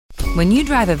When you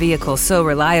drive a vehicle so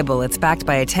reliable it's backed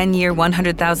by a 10-year,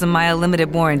 100,000-mile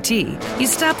limited warranty, you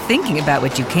stop thinking about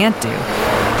what you can't do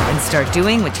and start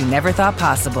doing what you never thought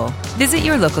possible. Visit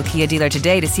your local Kia dealer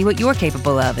today to see what you're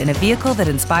capable of in a vehicle that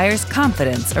inspires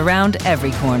confidence around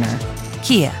every corner.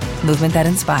 Kia, movement that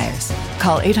inspires.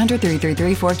 Call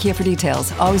 800-333-4KIA for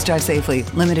details. Always drive safely.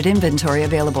 Limited inventory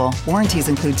available. Warranties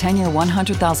include 10-year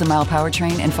 100,000-mile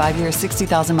powertrain and 5-year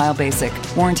 60,000-mile basic.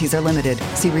 Warranties are limited.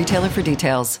 See retailer for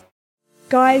details.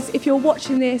 Guys, if you're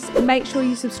watching this, make sure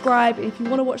you subscribe. If you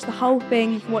want to watch the whole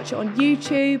thing, you can watch it on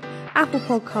YouTube, Apple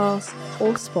Podcasts,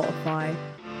 or Spotify.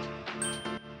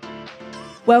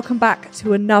 Welcome back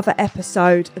to another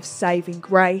episode of Saving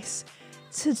Grace.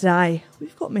 Today,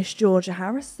 we've got Miss Georgia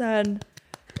Harrison.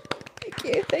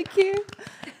 Thank you.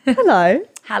 Hello.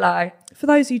 Hello. For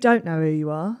those who don't know who you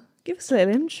are, give us a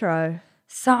little intro.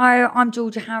 So I'm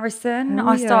Georgia Harrison.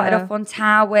 I started off on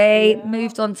Towie,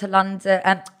 moved on to London,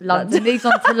 moved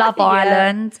on to Love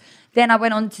Island. Then I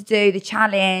went on to do The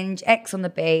Challenge, X on the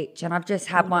Beach, and I've just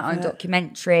had my own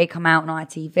documentary come out on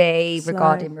ITV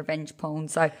regarding revenge porn.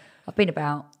 So I've been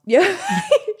about. Yeah,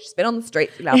 she's been on the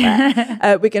streets. We love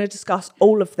it. We're going to discuss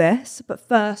all of this, but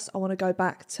first I want to go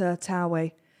back to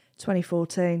Towie,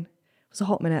 2014. It was a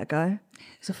hot minute ago.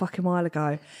 It was a fucking while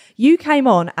ago. You came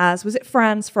on as, was it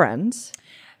Fran's friend?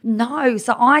 No,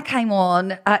 so I came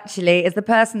on actually as the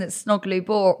person that snogged Lou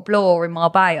Blore in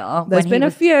Marbella. There's been a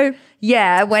few.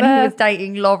 Yeah, when he was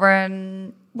dating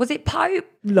Lauren, was it Pope?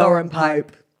 Lauren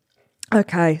Pope.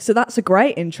 Okay, so that's a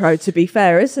great intro, to be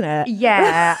fair, isn't it?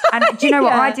 Yeah, and do you know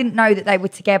what? I didn't know that they were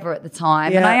together at the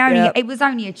time, and it was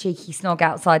only a cheeky snog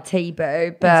outside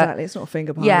T-Boo. But exactly, it's not a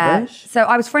finger behind the bush. So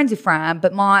I was friends with Fran,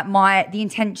 but the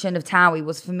intention of Towie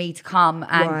was for me to come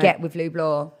and get with Lou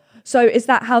Blore. So is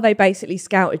that how they basically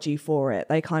scouted you for it?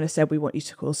 They kind of said, we want you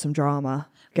to cause some drama.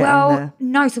 Well,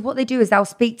 no. So what they do is they'll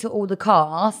speak to all the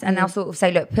cast and they'll sort of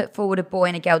say, look, put forward a boy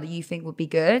and a girl that you think would be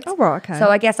good. Oh, right, okay. So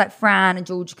I guess like Fran and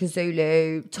Georgia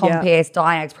Kazulu, Tom Pierce,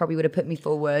 Diags probably would have put me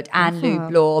forward and Lou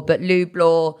Blore. But Lou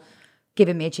Blore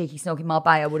giving me a cheeky snog in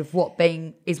Marbella would have what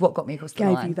got me across the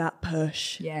line. Gave you that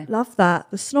push. Yeah. Love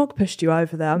that. The snog pushed you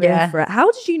over there. I'm in for it.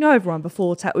 How did you know everyone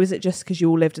before? Was it just because you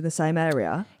all lived in the same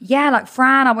area? Yeah, like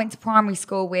Fran I went to primary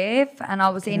school with and I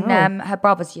was in her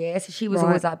brother's year. So she was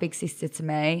always like a big sister to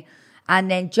me.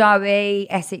 And then Joey,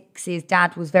 Essex's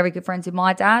dad, was very good friends with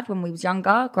my dad when we was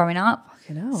younger, growing up.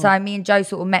 So me and Joe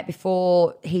sort of met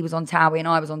before he was on Towie and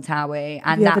I was on Towie. And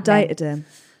have you ever dated him?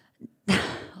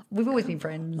 We've always been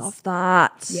friends. Love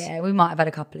that. Yeah, we might have had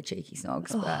a couple of cheeky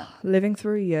snogs, but living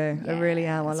through you. I really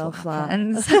am. I love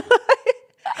that.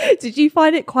 Did you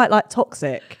find it quite like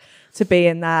toxic to be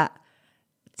in that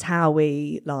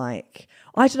Towie, like,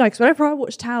 I don't know, because whenever I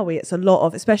watch Towie, it's a lot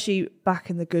of, especially back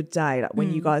in the good day, like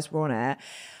when you guys were on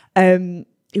it,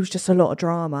 it was just a lot of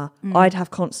drama. I'd have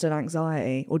constant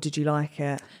anxiety. Or did you like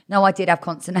it? No, I did have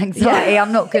constant anxiety.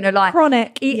 I'm not going to lie.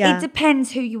 Chronic. It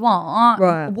depends who you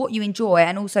are, what you enjoy,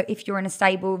 and also if you're in a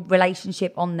stable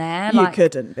relationship on there. You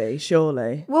couldn't be,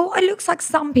 surely. Well, it looks like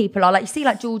some people are. Like, you see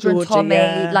like Georgia and Tommy,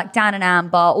 like Dan and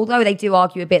Amber, although they do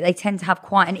argue a bit, they tend to have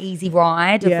quite an easy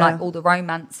ride of like all the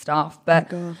romance stuff.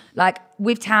 But like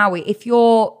with Towie, if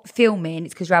you're filming,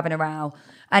 it's because you're having a row.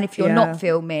 And if you're not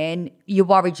filming, you're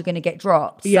worried you're going to get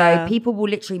dropped. So people will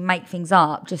literally make things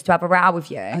up just to have a row with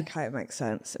you. Okay, it makes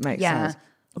sense. It makes sense.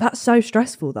 That's so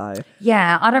stressful, though.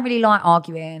 Yeah, I don't really like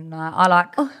arguing. I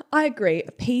like... I agree.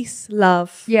 Peace,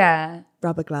 love. Yeah.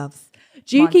 Rubber gloves.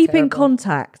 Do you keep in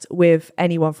contact with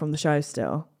anyone from the show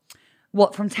still?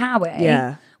 What, from Towie?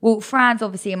 Yeah. Well, Fran's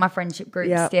obviously in my friendship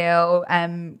group still,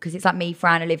 because it's like me,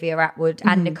 Fran, Olivia Atwood,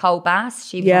 and Nicole Bass.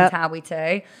 She was on Towie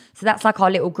too. So that's like our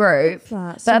little group.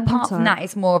 But apart from that,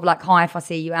 it's more of like, hi, if I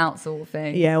see you out sort of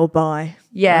thing. Yeah, or bye.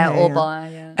 Yeah, or bye,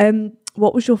 yeah.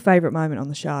 What was your favourite moment on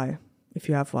the show, if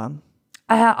you have one?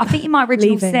 I think in my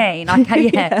original scene, I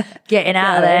can, getting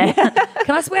out of there.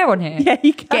 Can I swear on here? Yeah,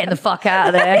 you can. Getting the fuck out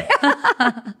of there.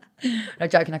 No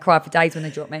joking, I cried for days when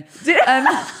they dropped me.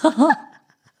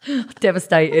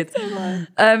 Devastated.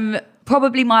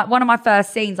 Probably one of my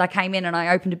first scenes, I came in and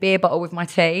I opened a beer bottle with my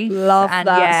tea. Love and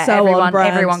that. Yeah, so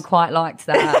everyone quite liked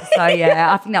that. So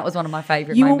yeah, I think that was one of my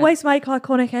favourite You moments. always make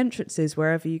iconic entrances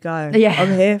wherever you go. Yeah.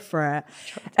 I'm here for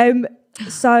it.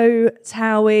 So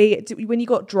Towie, when you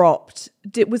got dropped,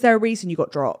 was there a reason you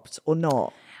got dropped or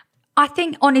not? I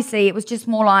think honestly, it was just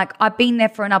more like I've been there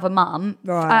for another month.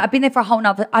 Right. I've been there for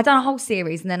I've done a whole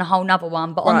series and then a whole nother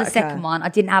one. But on the second one, I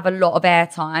didn't have a lot of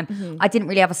airtime. Mm-hmm. I didn't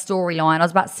really have a storyline. I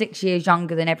was about 6 years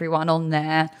younger than everyone on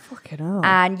there. Fucking hell.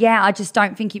 And yeah, I just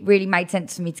don't think it really made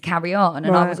sense for me to carry on.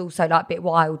 And I was also like a bit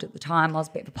wild at the time. I was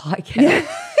a bit of a pie kid. Yeah.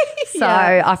 So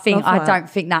I don't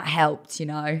think that helped, you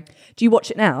know. Do you watch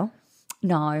it now?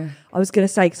 No. I was going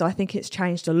to say, because I think it's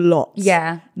changed a lot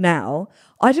now.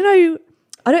 I don't know.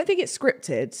 I don't think it's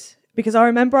scripted, because I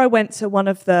remember I went to one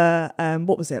of the,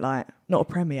 what was it like? Not a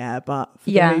premiere, but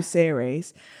for the new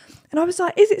series. And I was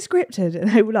like, is it scripted? And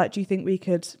they were like, do you think we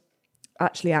could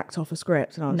actually act off a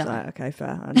script? And I was like, okay,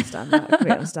 fair. I understand that. I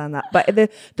completely understand that. But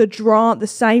the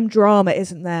same drama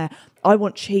isn't there. I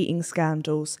want cheating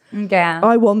scandals. Yeah.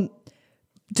 I want,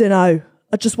 dunno.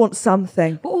 I just want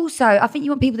something. But also, I think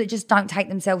you want people that just don't take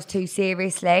themselves too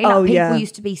seriously. Like, people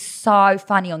used to be so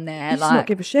funny on there. Just not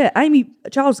give a shit. Amy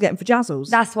Charles was getting for jazzles.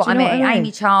 That's what I mean.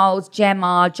 Amy Charles,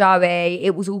 Gemma, Joey.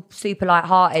 It was all super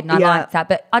light-hearted and I liked that.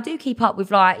 But I do keep up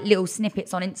with like little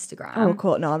snippets on Instagram. Oh,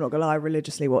 God, no, I'm not going to lie. I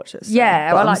religiously watch it. So.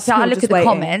 Yeah, I look at the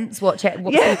comments, watch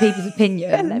people's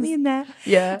opinions. Let me in there.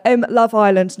 Yeah. Love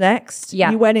Island next.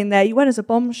 Yeah. You went in there. You went as a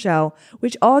bombshell,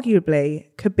 which arguably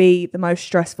could be the most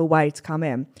stressful way to come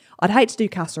in. I'd hate to do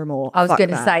Casa Amor. I was going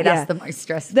to say that's the most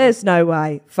stressful. There's no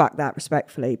way. Fuck that,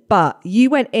 respectfully. But you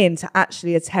went into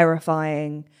actually a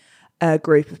terrifying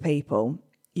group of people.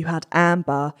 You had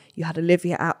Amber, you had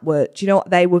Olivia Attwood. Do you know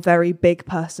what? They were very big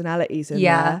personalities in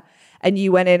there. And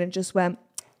you went in and just went,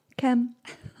 Kem,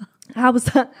 how was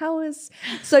that?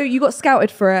 So you got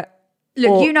scouted for it.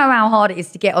 Look, you know how hard it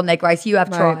is to get on there, Grace. You have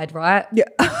tried, right? Yeah.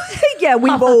 Yeah,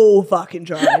 we've all fucking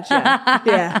tried.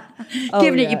 Yeah.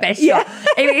 Giving it your best shot.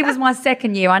 It was my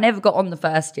second year. I never got on the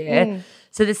first year.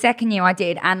 So the second year I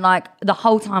did, and like the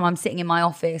whole time I'm sitting in my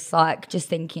office, like just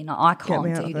thinking, I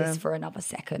can't do this for another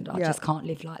second. I just can't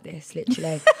live like this,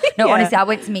 literally. No, honestly, I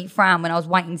went to meet Fran when I was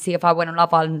waiting to see if I went on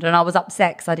Love Island, and I was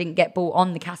upset because I didn't get brought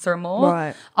on the Casa Amor.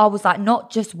 Right. I was like,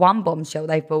 not just one bombshell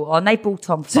they brought on, they brought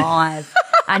on 5.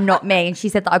 And not me. And she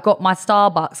said that I got my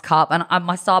Starbucks cup and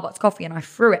my Starbucks coffee and I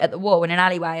threw it at the wall in an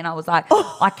alleyway. And I was like,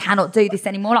 I cannot do this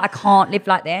anymore. Like, I can't live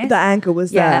like this. The anger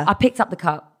was there. I picked up the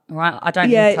cup. All right. I don't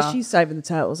need to. She's saving the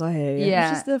turtles. I hear you. Yeah.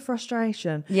 It's just the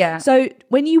frustration. Yeah. So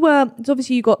when you were,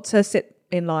 obviously you got to sit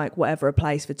in like whatever a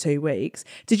place for 2 weeks.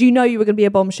 Did you know you were going to be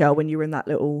a bombshell when you were in that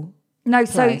little... No,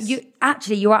 place?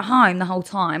 so you're at home the whole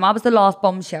time. I was the last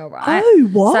bombshell, right? Oh,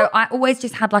 what? So I always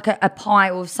just had like a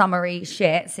pile of summary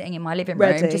shit sitting in my living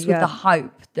room, just with the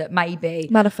hope that maybe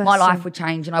my life would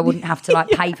change and I wouldn't have to like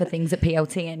pay for things at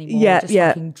PLT anymore.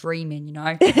 Fucking dreaming, you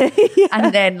know?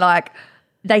 And then like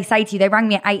they say to you, they rang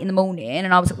me at 8 a.m.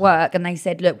 and I was at work and they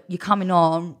said, look, you're coming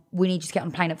on. We need you to get on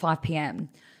a plane at 5 p.m.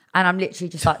 And I'm literally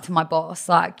just like to my boss,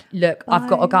 like, look, I've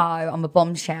got to go. I'm a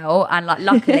bombshell. And like,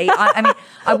 luckily, I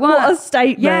worked. What a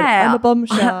statement. Yeah. I'm a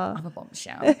bombshell. I'm a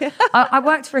bombshell. I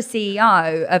worked for a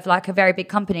CEO of like a very big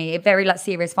company, a very like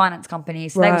serious finance company.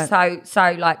 So they were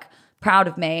so like proud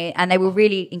of me and they were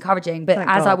really encouraging. But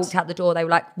as I walked out the door, they were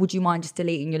like, would you mind just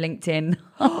deleting your LinkedIn?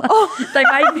 They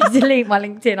made me delete my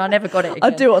LinkedIn. I never got it again.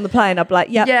 I'd do it on the plane. I'd be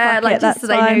like, just so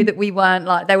they knew that we weren't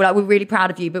like, they were like, we're really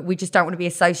proud of you, but we just don't want to be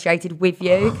associated with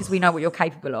you because we know what you're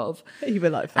capable of. You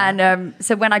were like, and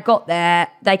so when I got there,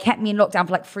 they kept me in lockdown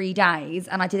for like 3 days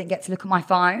and I didn't get to look at my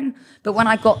phone. But when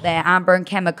I got there, Amber and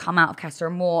Kem had come out of Casa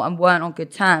Amor and weren't on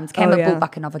good terms. Kem had brought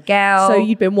back another girl. So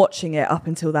you'd been watching it up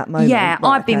until that moment. Yeah,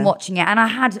 I'd been watching it and I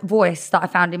had a voice that I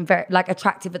found him very like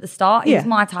attractive at the start. He was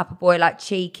my type of boy, like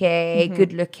cheeky,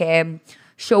 good looking,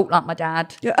 short like my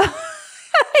dad. Yeah.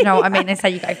 You know what I mean? They say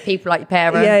you go for people like your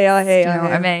parents. Yeah, I hear you. You know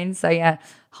what I mean? So yeah,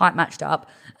 height matched up.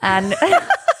 And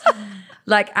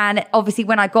and obviously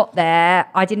when I got there,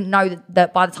 I didn't know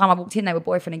that by the time I walked in, they were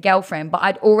boyfriend and girlfriend, but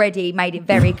I'd already made it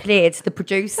very clear to the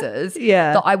producers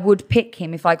that I would pick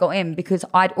him if I got in because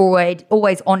I'd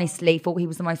always honestly thought he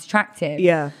was the most attractive.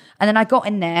 Yeah. And then I got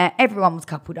in there, everyone was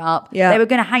coupled up. Yeah. They were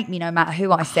going to hate me no matter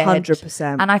who I said.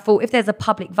 100%. And I thought, if there's a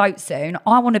public vote soon,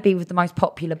 I want to be with the most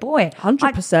popular boy.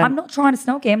 100%. I'm not trying to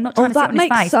snog him. I'm not trying to sit on his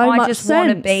face. So I just want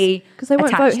to be because they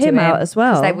won't vote him out as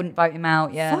well. Because they wouldn't vote him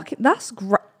out, yeah. Fuck it, that's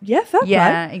great. Yeah, fair play.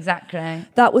 Yeah, exactly.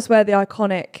 That was where the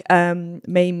iconic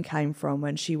meme came from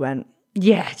when she went.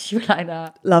 Yeah, she was like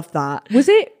that. Love that. Was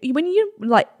it when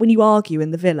you argue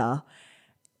in the villa?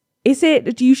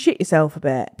 Do you shit yourself a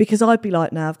bit? Because I'd be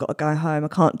like, I've got to go home. I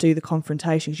can't do the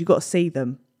confrontation because you've got to see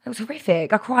them. It was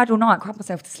horrific. I cried all night, cried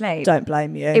myself to sleep. Don't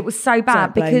blame you. It was so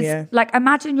bad because, like,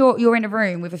 imagine you're in a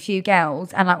room with a few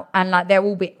girls and they're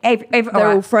all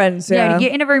they're all friends. Yeah,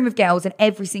 you're in a room with girls and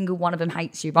every single one of them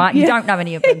hates you, right? You don't know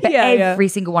any of them, but every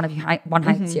single one of you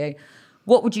hates you.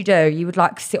 What would you do? You would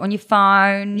like sit on your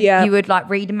phone. Yeah. You would like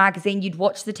read a magazine. You'd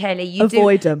watch the telly. You'd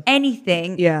avoid do them.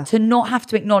 Anything to not have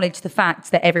to acknowledge the fact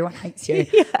that everyone hates you.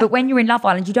 But when you're in Love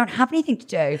Island, you don't have anything to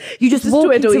do. You just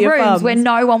walk into rooms where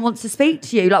no one wants to speak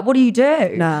to you. Like, what do you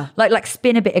do? Nah. Like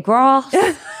spin a bit of grass.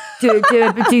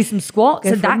 do some squats,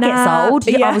 and that gets old.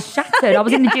 Yeah. I was shattered. I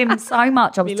was in the gym so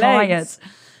much. I was tired.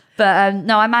 But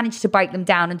no, I managed to break them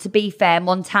down. And to be fair,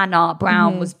 Montana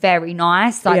Brown was very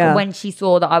nice. Like when she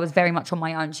saw that I was very much on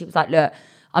my own, she was like, look,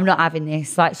 I'm not having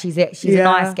this. Like she's a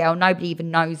nice girl. Nobody even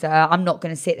knows her. I'm not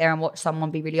going to sit there and watch someone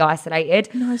be really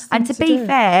isolated. Nice and to be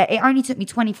fair, it only took me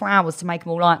 24 hours to make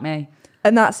them all like me.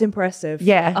 And that's impressive.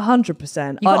 Yeah.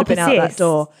 100%. I'd have been out that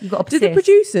door. You got to persist. Did the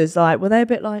producers, were they a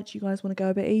bit like, do you guys want to go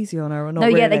a bit easy on her or not? No,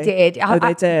 really? yeah, they did.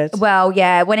 They did. Well,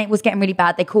 yeah, when it was getting really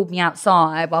bad, they called me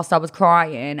outside whilst I was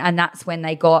crying. And that's when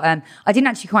they got, I didn't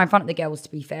actually cry in front of the girls,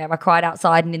 to be fair. I cried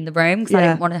outside and in the room because I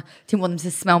didn't want them to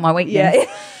smell my weakness. Yeah.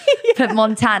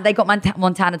 But they got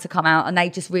Montana to come out and they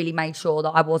just really made sure that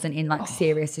I wasn't in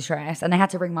serious distress. And they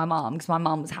had to ring my mum because my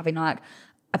mum was having a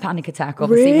panic attack,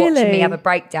 obviously, watching me have a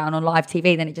breakdown on live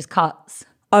TV, then it just cuts.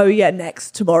 Oh, yeah,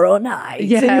 next tomorrow night.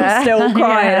 Yeah. So you're still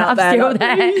crying out there. I'm still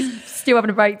there. Still having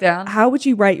a breakdown. How would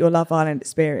you rate your Love Island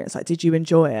experience? Like, did you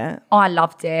enjoy it? I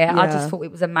loved it. Yeah. I just thought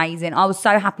it was amazing. I was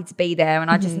so happy to be there and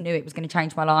I just knew it was going to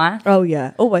change my life. Oh,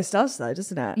 yeah. Always does, though,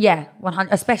 doesn't it? Yeah, 100%,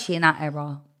 especially in that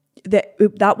era.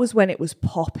 That was when it was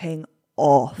popping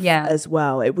off as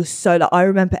well. It was so, I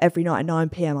remember every night at 9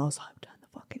 p.m, I was like, turn the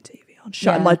fucking TV on,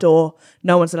 shutting my door,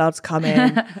 no one's allowed to come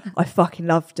in. I fucking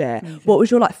loved it. What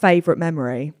was your favourite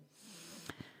memory?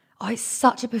 Oh, it's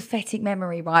such a pathetic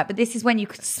memory, right? But this is when you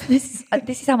could. This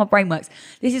is how my brain works.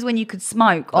 This is when you could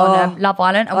smoke on Love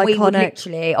Island, and we would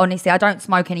literally, honestly, I don't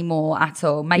smoke anymore at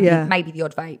all. Maybe the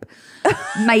odd vape,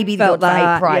 maybe the odd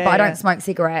vape, right? But I don't smoke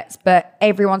cigarettes. But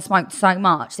everyone smoked so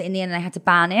much that in the end they had to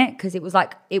ban it because it was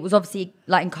obviously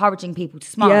encouraging people to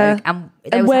smoke. Yeah.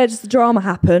 And where does the drama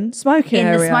happen? Smoking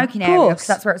area. In the smoking area, because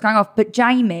that's where it's going off. But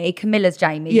Camilla's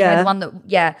Jamie, the one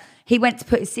that he went to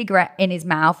put his cigarette in his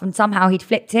mouth and somehow he'd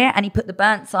flipped it and he put the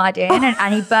burnt side in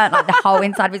and he burnt the whole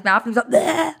inside of his mouth. And he was like,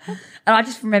 bleh. And I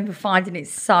just remember finding it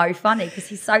so funny because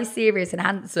he's so serious and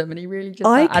handsome and he really just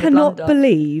I cannot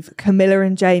believe Camilla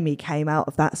and Jamie came out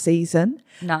of that season.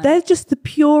 No. They're just the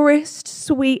purest,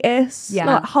 sweetest,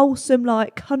 wholesome,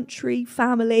 country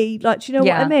family. Do you know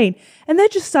what I mean? And they're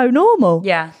just so normal.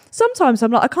 Yeah. Sometimes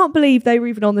I'm like, I can't believe they were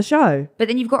even on the show. But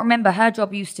then you've got to remember, her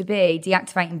job used to be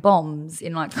deactivating bombs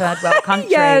in third world countries.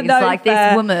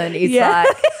 This woman is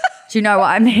do you know what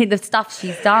I mean? The stuff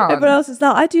she's done. Everyone else is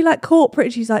I do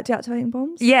corporate. She's deactivating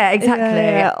bombs. Yeah, exactly.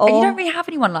 Yeah. And you don't really have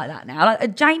anyone like that now.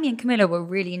 Jamie and Camilla were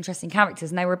really interesting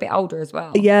characters and they were a bit older as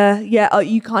well. Yeah.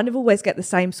 You kind of always get the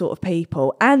same sort of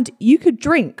people. And you could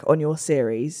drink on your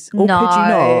series. Or no, could you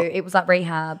not? It was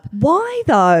rehab. Why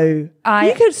though?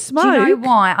 You could smoke. Do you know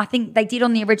why? I think they did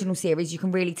on the original series, you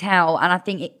can really tell. And I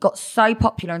think it got so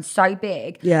popular and so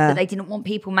big that they didn't want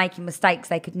people making mistakes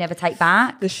they could never take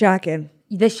back. The shagging,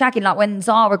 when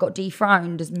Zara got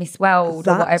dethroned as Miss World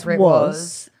or whatever it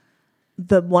was.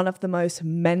 One of the most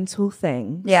mental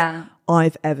things Yeah.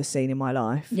 I've ever seen in my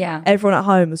life. Yeah. Everyone at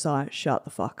home was like, shut the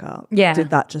fuck up. Yeah.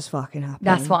 Did that just fucking happen?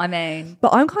 That's what I mean.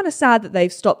 But I'm kind of sad that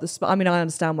they've stopped I mean, I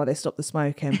understand why they stopped the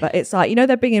smoking, but it's like,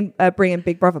 they're bringing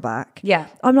Big Brother back. Yeah.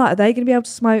 I'm like, are they going to be able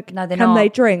to smoke? No, they're not. Can they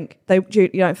drink? You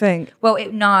don't think? Well,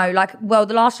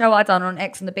 the last show I done on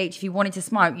X on the Beach, if you wanted to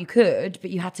smoke, you could, but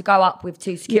you had to go up with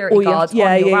 2 security guards on your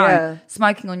own. Yeah.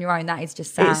 Smoking on your own, that is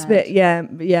just sad. It's a bit,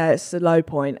 it's a low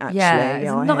point, actually. Yeah,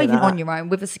 it's not even on your own.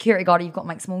 With a security guard you've got to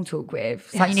make small talk with.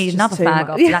 It's you need another fag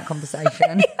after that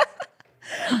conversation.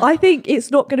 I think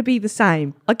it's not going to be the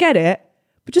same. I get it,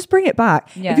 but just bring it back.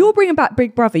 Yeah. If you're bringing back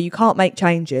Big Brother, you can't make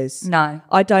changes. No.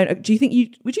 I don't. Do you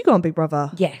think would you go on Big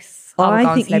Brother? Yes.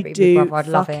 I think you do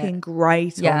fucking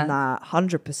great on that,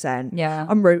 100%. Yeah.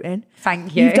 I'm rooting.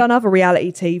 Thank you. You've done other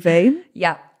reality TV.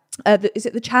 Yeah. Is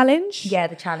it The Challenge? Yeah,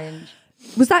 The Challenge.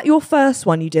 Was that your first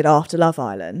one you did after Love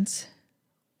Island?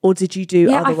 Or did you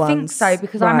do other ones? Yeah, I think so,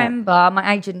 because I remember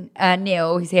my agent,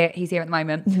 Neil, he's here at the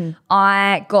moment. Mm-hmm.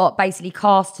 I got basically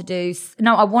cast to do,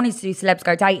 I wanted to do Celebs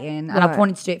Go Dating, and I've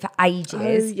wanted to do it for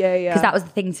ages. Oh, yeah. Because that was the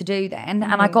thing to do then.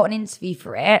 Mm-hmm. And I got an interview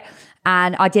for it,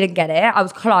 and I didn't get it. I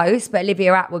was close, but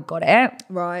Olivia Atwood got it.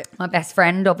 Right. My best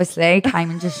friend, obviously, came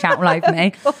and just shouted all over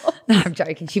me. No, I'm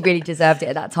joking. She really deserved it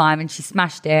at that time, and she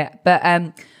smashed it. But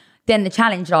Then the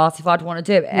Challenger asked if I'd want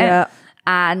to do it. Yeah.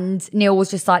 And Neil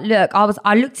was just like, look,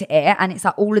 I looked at it and it's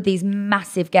like all of these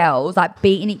massive girls like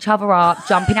beating each other up,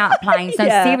 jumping out of planes. So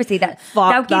seriously,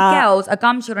 they'll give girls a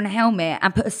gum shield and a helmet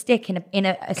and put a stick in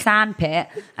a sand pit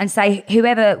and say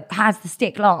whoever has the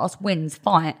stick last wins,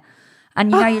 fight. And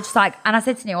you know, you're just like, and I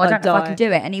said to Neil, I don't know if I can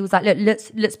do it. And he was like, look,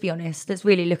 let's be honest. Let's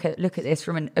really look at this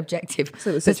from an objective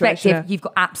perspective. You've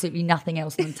got absolutely nothing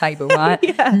else on the table, right?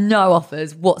 No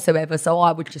offers whatsoever. So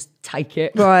I would just take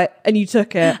it. Right. And you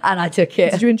took it. And I took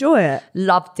it. Did you enjoy it?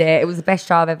 Loved it. It was the best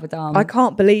show I've ever done. I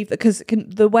can't believe that, because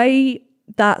the way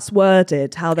that's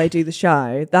worded, how they do the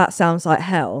show, that sounds like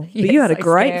hell. But you had a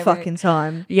great fucking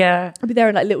time. Yeah. I'd be there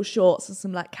in like little shorts and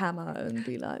some like camo and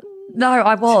be like... No,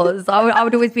 I was. I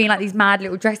would always be in like these mad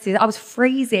little dresses. I was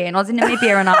freezing. I was in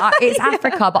Namibia and it's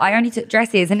Africa, but I only took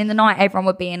dresses. And in the night, everyone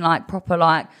would be in like proper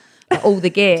like all the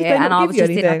gear. And I was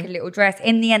just in like a little dress.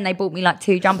 In the end, they bought me like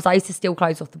 2 jumpers. I used to steal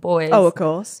clothes off the boys. Oh, of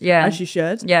course. Yeah. As you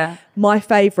should. Yeah. My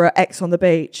favourite, Ex on the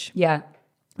Beach. Yeah.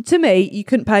 To me, you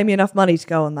couldn't pay me enough money to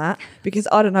go on that because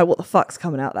I don't know what the fuck's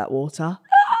coming out that water.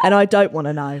 And I don't want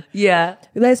to know. Yeah.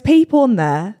 There's people on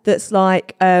there that's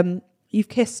like, you've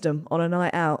kissed them on a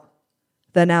night out.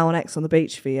 They're now on Ex on the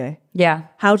Beach for you. Yeah.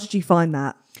 How did you find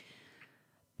that?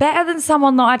 Better than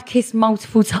someone that I'd kissed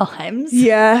multiple times.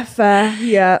 Yeah, fair.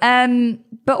 Yeah.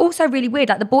 But also really weird.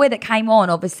 Like the boy that came on,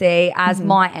 obviously, as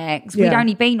my ex, we'd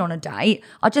only been on a date.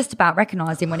 I just about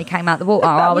recognised him when he came out the water.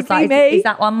 I was like, is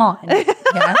that one mine?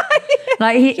 Yeah.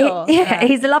 Like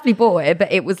he's a lovely boy, but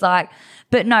it was like,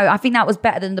 but no, I think that was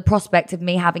better than the prospect of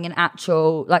me having an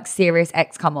actual like serious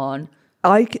ex come on.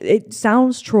 It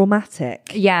sounds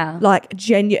traumatic. Yeah. Like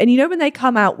genuine. And you know when they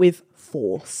come out with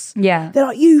force? Yeah. They're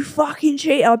like, you fucking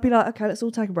cheat. I'd be like, okay, let's all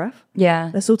take a breath.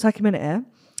 Yeah. Let's all take a minute here.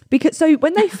 Because so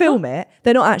when they film it,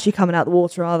 they're not actually coming out the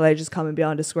water, are they? Just coming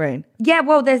behind a screen. Yeah,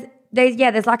 well there's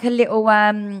like a little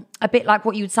a bit like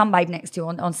what you would sunbathe next to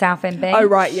on Southend Beach. Oh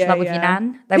right, yeah. Like with your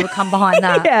nan. They would come behind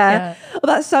that. Yeah. Well,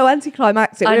 that's so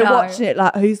anticlimactic. I We were know. watching it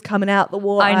like who's coming out the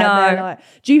water. I know. And like,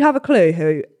 do you have a clue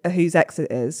whose ex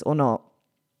it is or not?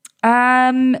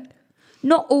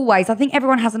 Not always. I think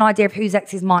everyone has an idea of whose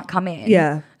exes might come in.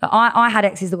 Yeah. Like, I had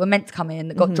exes that were meant to come in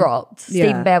that got dropped. Yeah.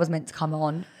 Stephen Bear was meant to come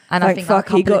on. And Thank I think like,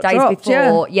 fuck he a couple of got days dropped,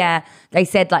 before, they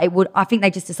said like it would. I think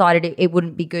they just decided it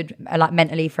wouldn't be good like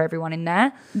mentally for everyone in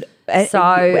there. So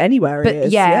anywhere but it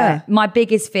is. Yeah, my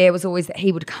biggest fear was always that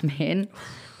he would come in.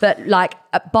 But like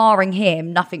barring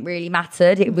him, nothing really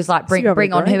mattered. It was like bring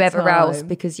on whoever else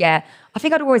because I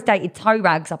think I'd always dated toe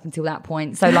rags up until that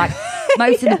point. So like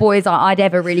most of the boys I'd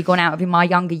ever really gone out with in my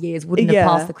younger years wouldn't have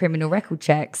passed the criminal record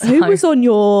checks. So. Who was on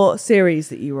your series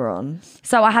that you were on?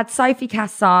 So I had Sophie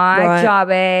Cassai,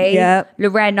 Joey,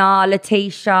 Lorena,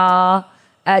 Letitia,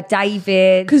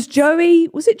 David. Because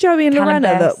was it Joey and Callum Lorena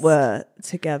Best. that were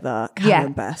together?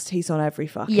 Callum Best. He's on every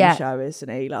fucking show, isn't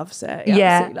he? He loves it. He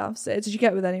absolutely loves it. Did you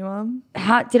get with anyone?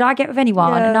 Did I get with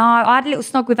anyone? Yeah. No, I had a little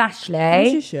snog with Ashley.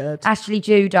 As you should. Ashley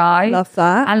Judo. Love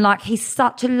that. And like he's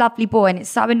such a lovely boy and it's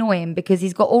so annoying because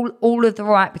he's got all of the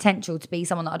right potential to be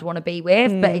someone that I'd want to be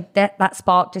with, but that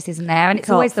spark just isn't there and it's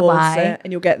always the way.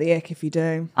 And you'll get the ick if you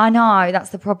do. I know,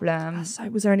 that's the problem. So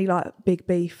was there any like big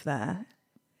beef there?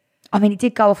 I mean, it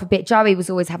did go off a bit. Joey was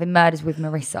always having murders with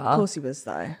Marissa. Of course he was,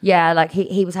 though. Yeah, like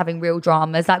he was having real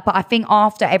dramas. Like, but I think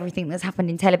after everything that's happened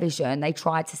in television, they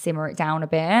tried to simmer it down a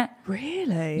bit.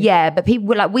 Really? Yeah, but people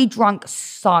were like, we drunk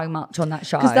so much on that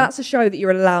show. Because that's a show that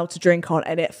you're allowed to drink on,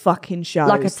 and it fucking shows.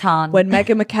 Like a ton. When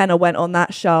Megan McKenna went on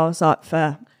that show, I was like,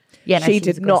 fair. Yeah, no, she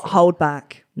did not hold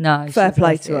back. No, fair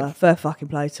play to her. Fair fucking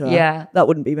play to her. Yeah, that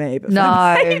wouldn't be me. But no,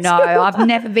 I've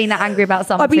never been that angry about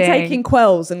something. I'd be taking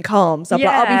quells and calms. I'd be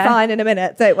like, I'll be fine in a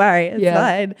minute. Don't worry, it's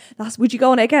fine. Would you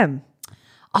go on it again?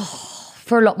 Oh,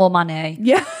 for a lot more money.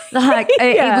 Yeah, like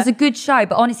it was a good show,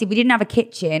 but honestly, we didn't have a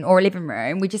kitchen or a living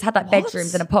room. We just had like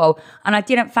bedrooms and a pool, and I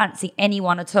didn't fancy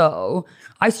anyone at all.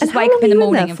 I used to just wake up in the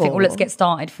morning and think, well, let's get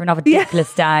started for another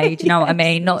ridiculous day. Do you know what I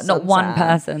mean? Not one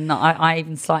person that I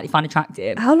even slightly find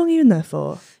attractive. How long are you in there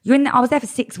for? I was there for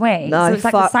 6 weeks. No, so it's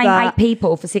like the same 8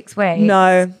 people for 6 weeks.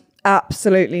 No,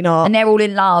 absolutely not. And they're all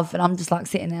in love, and I'm just like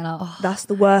sitting there like, oh. That's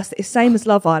the worst. It's same as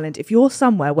Love Island. If you're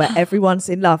somewhere where everyone's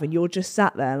in love and you're just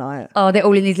sat there like, oh, they're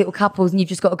all in these little couples, and you've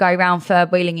just got to go around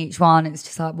third wheeling each one. It's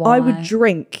just like, why? I would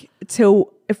drink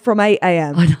from 8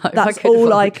 a.m. I know, that's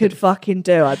all I could fucking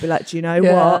do. I'd be like, do you know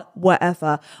what?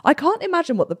 Whatever. I can't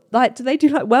imagine what do they do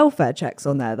like welfare checks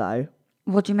on there though?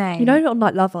 What do you mean? You know, on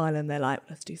like Love Island, they're like,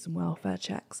 let's do some welfare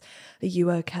checks. Are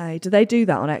you okay? Do they do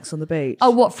that on Ex on the Beach? Oh,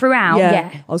 what, throughout?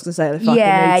 Yeah. I was gonna say they fucking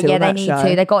need to. They need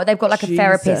to. They've got like a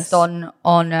therapist on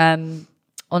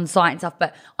on site and stuff.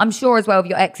 But I'm sure as well with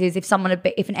your exes, if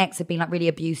an ex had been like really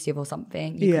abusive or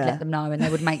something, you could let them know and they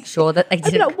would make sure that they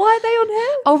didn't. Like, why are they on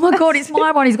him? Oh my God, it's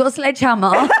my one. He's got a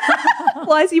sledgehammer.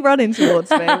 Why is he running towards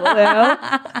me? What the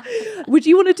hell? Would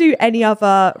you want to do any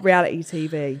other reality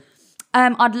TV?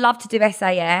 I'd love to do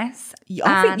SAS.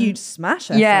 I think you'd smash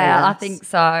SAS. Yeah, I think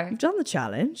so. You've done the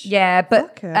challenge. Yeah,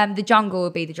 but the jungle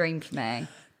would be the dream for me.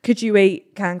 Could you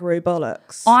eat kangaroo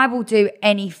bollocks? I will do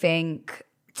anything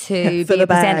to be a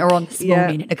presenter on This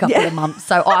Morning in a couple of months.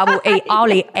 So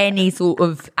I'll eat any sort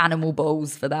of animal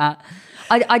balls for that.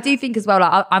 I do think as well,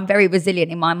 like I'm very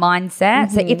resilient in my mindset.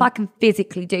 Mm-hmm. So if I can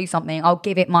physically do something, I'll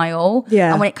give it my all.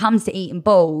 Yeah. And when it comes to eating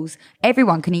balls,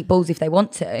 everyone can eat balls if they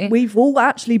want to. We've all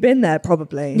actually been there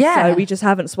probably. Yeah. So we just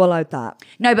haven't swallowed that.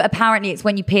 No, but apparently it's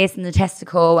when you pierce in the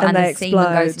testicle and the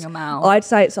semen goes in your mouth. I'd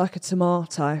say it's like a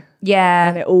tomato. Yeah.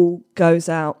 And it all goes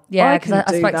out. Yeah, because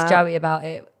I spoke to Joey about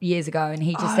it years ago and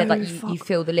he just said like you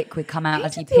feel the liquid come out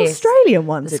as you pierce. The Australian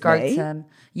one, the scrotum.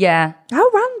 Yeah. How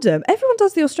random. Everyone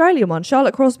does the Australian one.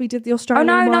 Charlotte Crosby did the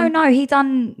Australian one. No. He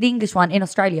done the English one in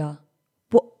Australia.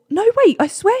 What? No, wait. I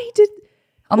swear he did.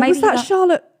 Or maybe was that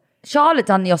Charlotte? Charlotte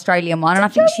done the Australian one and I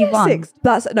think she won.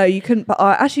 No, you couldn't.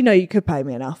 Actually, no, you could pay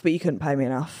me enough, but you couldn't pay me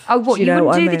enough. Oh, what? You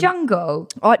wouldn't do the jungle?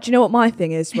 Do you know what my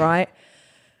thing is, right?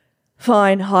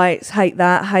 Fine, heights, hate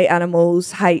that, hate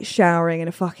animals, hate showering in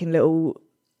a fucking little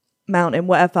mountain,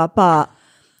 whatever. But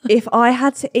if I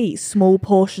had to eat small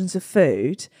portions of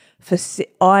food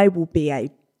I will be a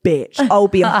bitch. I'll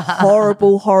be a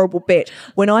horrible, horrible bitch.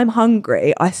 When I'm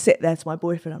hungry, I sit there to my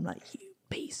boyfriend. I'm like, you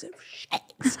piece of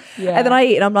shit. Yeah. And then I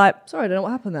eat and I'm like, sorry, I don't know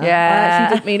what happened there. Yeah. I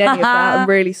actually didn't mean any of that. I'm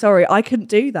really sorry. I couldn't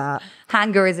do that.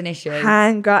 Hunger is an issue.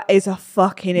 Hunger is a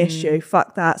fucking issue.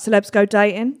 Fuck that. Celebs Go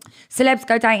Dating? Celebs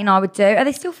Go Dating I would do. Are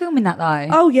they still filming that though?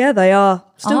 Oh yeah, they are.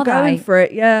 Still going for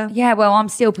it, yeah. Yeah, well, I'm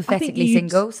still pathetically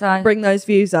single, so. Bring those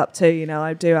views up too, you know.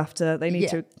 I do have to, they need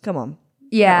to, come on.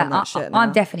 Yeah,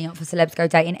 I'm definitely up for Celebs Go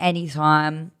Dating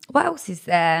anytime. What else is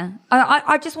there?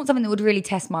 I just want something that would really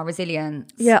test my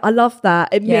resilience. Yeah, I love that.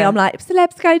 And me, I'm like,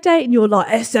 Celebs Go Dating, you're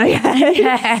like, SAS.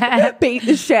 Yeah. Beat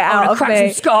the shit out of crack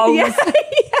me. Some skulls. Yeah.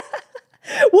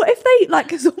 What if they, like,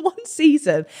 because on one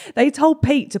season, they told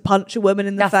Pete to punch a woman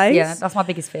in the face? Yeah, that's my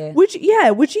biggest fear. Would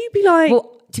you be like...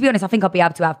 Well, to be honest, I think I'd be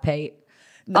able to have Pete.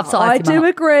 No, I do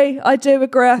agree. I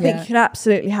think you can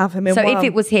absolutely have him in one. So if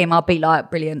it was him, I'd be like,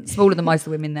 brilliant. Smaller than most of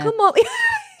the women there. Come on. Do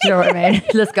you know what I mean?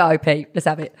 Let's go, Pete. Let's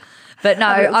have it. But no,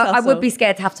 I would be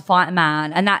scared to have to fight a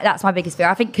man. And that's my biggest fear.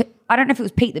 I don't know if it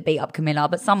was Pete that beat up Camilla,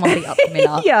 but someone beat up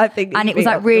Camilla. Yeah, I think. And it was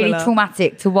like really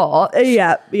traumatic to watch.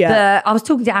 Yeah. But I was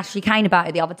talking to Ashley Kane about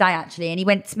it the other day, actually. And he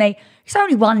went to me, it's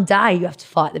only one day you have to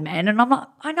fight the men. And I'm like,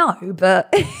 I know,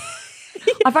 but...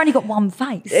 I've only got one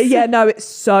face. Yeah, no, it's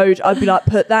so... I'd be like,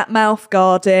 put that mouth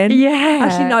guard in. Yeah.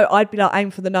 Actually, no, I'd be like, aim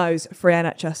for the nose. Free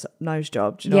NHS nose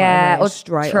job. Do you know what I mean? Or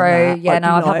straight true. On yeah,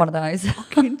 no, I've had one of those.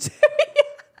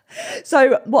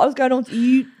 So what I was going on to,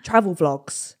 you travel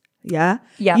vlogs, yeah?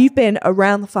 Yeah. You've been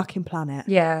around the fucking planet.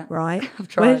 Yeah. Right? I've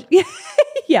tried.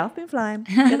 Yeah, I've been flying.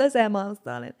 Get those air miles,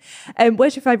 darling.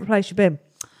 Where's your favourite place you've been?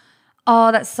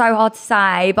 Oh, that's so hard to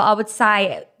say, but I would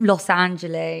say Los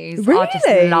Angeles. Really? I just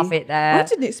love it there. I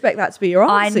didn't expect that to be your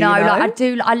answer. I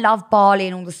know, I love Bali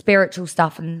and all the spiritual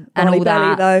stuff and all that.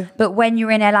 Belly, though. But when you're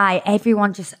in LA,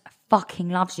 everyone just fucking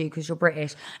loves you because you're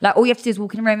British. Like all you have to do is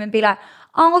walk in a room and be like,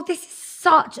 oh, this is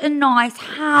such a nice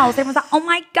house. Everyone's like, oh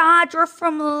my God, you're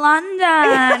from London.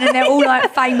 And they're all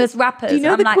like famous rappers. Do you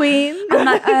know the Queen? I'm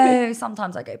like, oh,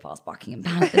 sometimes I go past Buckingham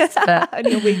Palace. But on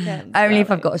your weekends. Only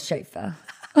if I've got a chauffeur.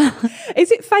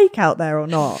 Is it fake out there or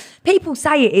not? People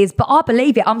say it is, but I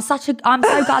believe it. I'm so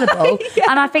gullible. Yeah.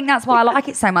 And I think that's why I like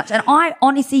it so much. And I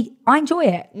honestly enjoy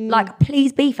it. Like,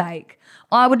 please be fake.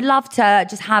 I would love to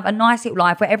just have a nice little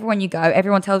life where everywhere you go,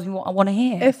 everyone tells me what I want to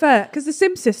hear. Fair, because the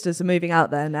Sim sisters are moving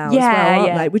out there now as well,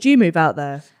 aren't they? Would you move out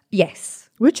there? Yes.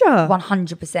 Would you?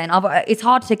 100%. It's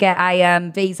hard to get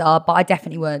a visa, but I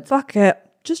definitely would. Fuck it.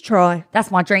 Just try. That's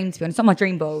my dream, to be honest. It's on my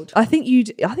dream board. I think you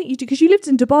do, because you lived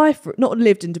in Dubai not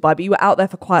lived in Dubai, but you were out there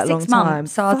for quite a long 6 months, time.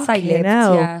 So I'd say lived,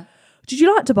 hell. yeah. Did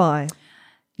you like Dubai?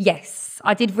 Yes,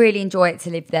 I did really enjoy it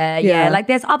to live there. Yeah. Like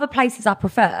there's other places I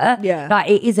prefer. Yeah. Like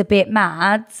it is a bit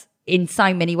mad in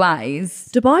so many ways.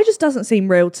 Dubai just doesn't seem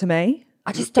real to me.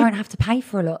 I just don't have to pay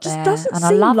for a lot there. Just doesn't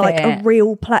seem like a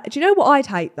real place. Do you know what I'd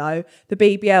hate though? The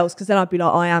BBLs, because then I'd be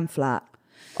like, I am flat.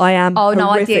 I am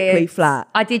horrifically flat.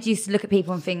 I did used to look at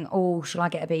people and think, oh, should I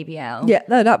get a BBL? Yeah,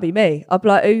 no, that'd be me. I'd be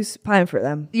like, who's paying for it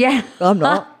then? Yeah. I'm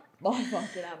not.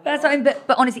 That's what I mean,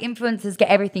 but honestly, influencers get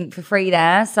everything for free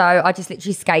there. So I just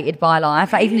literally skated by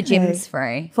life. Like even the gym's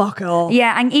free. Fuck off.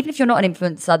 Yeah, and even if you're not an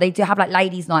influencer, they do have like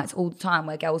ladies' nights all the time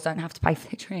where girls don't have to pay for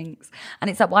their drinks. And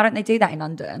it's like, why don't they do that in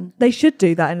London? They should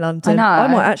do that in London. I know. I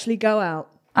might actually go out.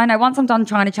 I know. Once I'm done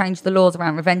trying to change the laws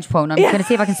around revenge porn, I'm going to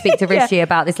see if I can speak to Rishi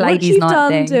about this ladies' night thing.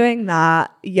 Once you've done doing that,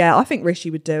 yeah, I think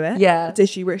Rishi would do it. Yeah.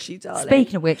 Dishy Rishi, darling.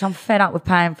 Speaking of which, I'm fed up with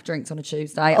paying for drinks on a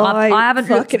Tuesday. I haven't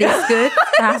looked this good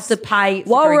to have to pay for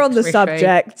While we're on the Rishi.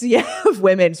 subject, of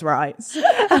women's rights.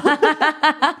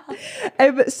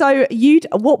 So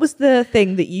what was the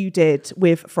thing that you did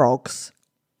with frogs?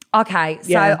 Okay,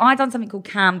 so I done something called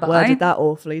Cambo. Worded that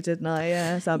awfully, didn't I?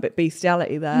 Yeah, sound a bit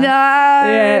bestiality there. No.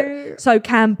 Yeah. So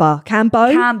Cambo.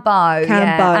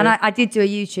 Yeah. And I did do a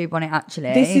YouTube on it,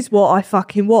 actually. This is what I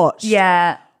fucking watched.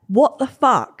 Yeah. What the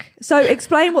fuck? So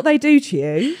explain what they do to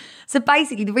you. So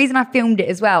basically, the reason I filmed it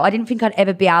as well, I didn't think I'd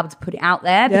ever be able to put it out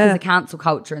there because of cancel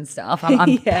culture and stuff.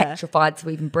 I'm petrified to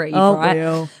even breathe, right?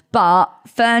 Real. But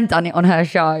Fern done it on her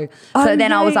show. So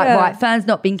then I was like, right, Fern's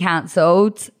not been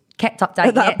cancelled. Kept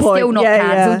updating it, point, still not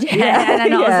cancelled. Yeah. And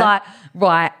then I was like,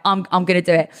 right, I'm going to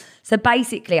do it. So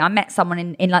basically, I met someone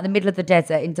in like the middle of the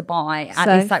desert in Dubai at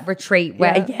this like retreat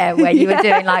where you were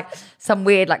doing like some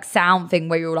weird like sound thing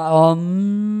where you were like,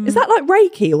 Is that like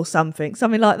Reiki or something?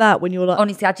 Something like that when you're like...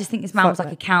 Honestly, I just think this man was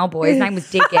like a cowboy. His name was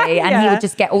Diggy. And he would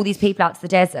just get all these people out to the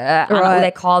desert and all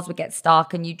their cars would get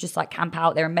stuck and you just like camp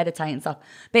out there and meditate and stuff.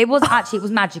 But it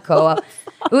was magical.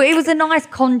 It was a nice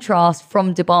contrast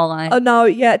from Dubai. Oh no,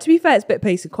 yeah. To be fair, it's a bit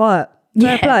peace and quiet.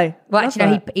 Fair play. Well, actually,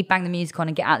 no, he'd bang the music on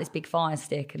and get out this big fire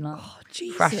stick and like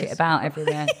crash it about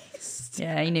everywhere.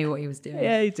 Yeah, he knew what he was doing.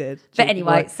 Yeah, he did. But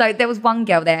anyway, so there was one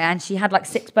girl there and she had like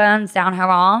 6 burns down her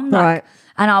arm. Right.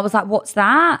 And I was like, what's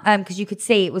that? Because you could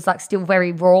see it was like still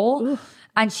very raw. Oof.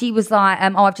 And she was like,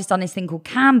 I've just done this thing called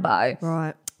Cambo.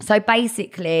 Right. So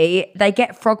basically, they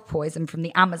get frog poison from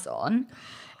the Amazon.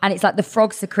 And it's like the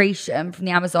frog secretion from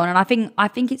the Amazon. And I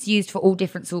think it's used for all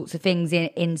different sorts of things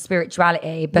in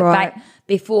spirituality. But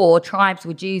before, tribes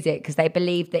would use it because they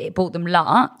believed that it brought them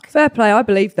luck. Fair play, I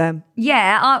believe them.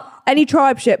 Yeah. Any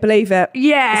tribe shit, believe it.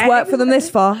 Yeah. It's worked for them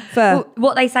this far. Fair. Well,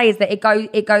 what they say is that it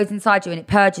goes inside you and it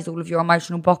purges all of your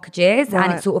emotional blockages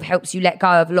and it sort of helps you let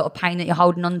go of a lot of pain that you're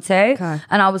holding on to. Okay.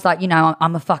 And I was like,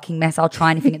 I'm a fucking mess. I'll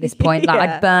try anything at this point. Like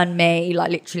I'd burn me.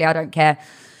 Like literally, I don't care.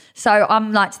 So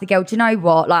I'm like to the girl, do you know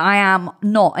what? Like I am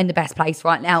not in the best place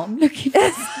right now. I'm looking for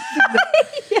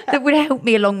something that would help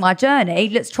me along my journey.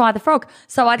 Let's try the frog.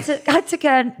 So I took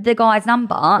the guy's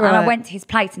number and I went to his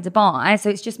place in Dubai. So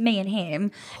it's just me and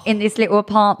him in this little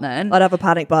apartment. I'd have a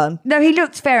panic button. No, he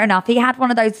looked fair enough. He had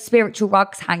one of those spiritual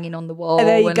rugs hanging on the wall. And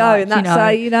there you go. Like, and that's how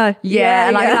you know.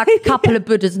 Yeah, like a couple of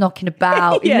Buddhas knocking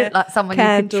about. He looked like someone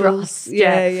Candles. you could trust.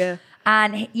 Yeah.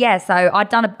 And so I'd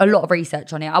done a lot of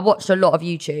research on it. I watched a lot of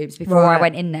YouTubes before I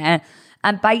went in there.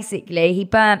 And basically, he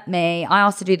burnt me. I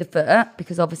asked to do the foot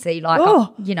because obviously, like,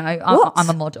 I'm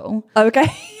a model. Okay.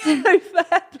 Fair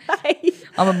play.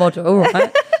 I'm a model,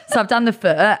 right? So I've done the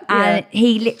foot and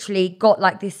he literally got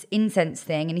like this incense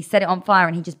thing and he set it on fire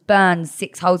and he just burned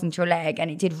 6 holes into your leg and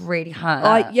it did really hurt.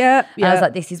 And I was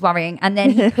like, this is worrying. And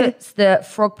then he puts the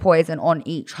frog poison on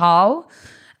each hole.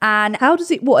 And how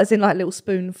does it, what, as in like a little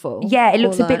spoonful? Yeah, it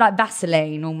looks a bit like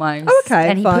Vaseline almost. Oh, okay,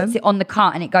 and he puts it on the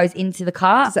cut and it goes into the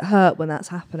cut. Does it hurt when that's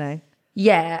happening?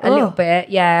 Yeah, a little bit,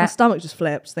 yeah. My stomach just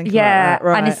flips thinking about that.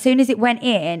 Right. And as soon as it went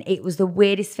in, it was the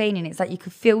weirdest feeling. It's like you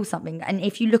could feel something. And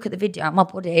if you look at the video, my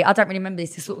body, I don't really remember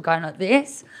this, it's sort of going like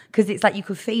this because it's like you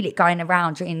could feel it going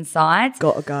around your insides.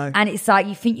 Gotta go. And it's like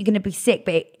you think you're going to be sick,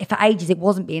 but for ages it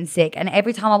wasn't being sick. And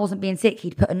every time I wasn't being sick,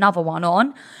 he'd put another one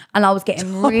on and I was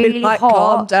getting really hot.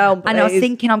 Calm down, please. And I was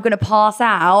thinking I'm going to pass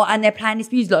out and they're playing this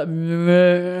music like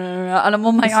and I'm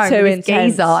on my own with this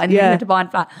geezer and in the Dubai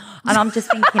flat. And I'm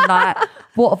just thinking like,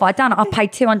 what have I done? I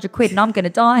paid 200 quid and I'm going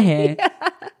to die here.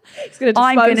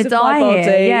 I'm going to die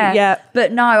here. Yeah.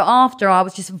 But no, after I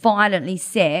was just violently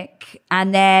sick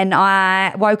and then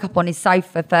I woke up on his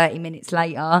sofa 30 minutes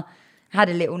later, had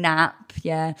a little nap.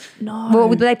 Yeah. No. Well,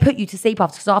 they put you to sleep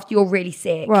because after you're really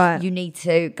sick, you need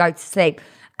to go to sleep.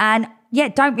 And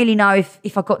don't really know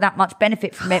if I got that much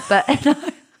benefit from it, but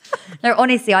no,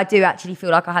 honestly, I do actually feel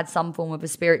like I had some form of a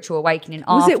spiritual awakening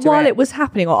after. Was it while it was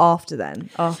happening or after then?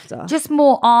 After? Just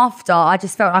more after. I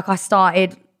just felt like I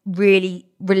started really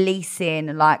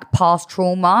releasing like past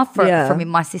trauma from in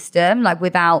my system, like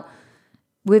without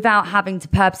having to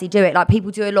purposely do it. Like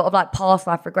people do a lot of like past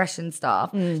life regression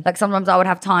stuff. Like sometimes I would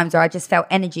have times where I just felt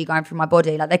energy going through my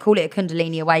body. Like they call it a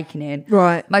Kundalini awakening.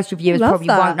 Right. Most reviewers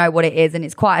won't know what it is. And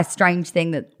it's quite a strange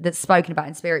thing that's spoken about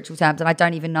in spiritual terms. And I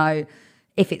don't even know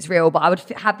if it's real, but I would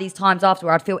have these times after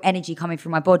where I'd feel energy coming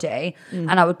through my body,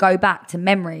 and I would go back to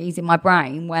memories in my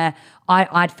brain where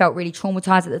I'd felt really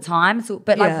traumatized at the time. So,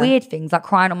 but like weird things, like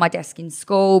crying on my desk in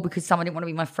school because someone didn't want to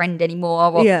be my friend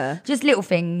anymore, or just little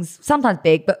things, sometimes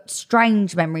big, but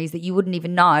strange memories that you wouldn't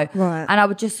even know. Right. And I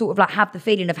would just sort of like have the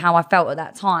feeling of how I felt at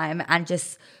that time and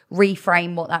just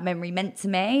reframe what that memory meant to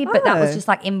me. But that was just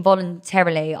like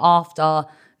involuntarily after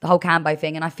the whole Cambo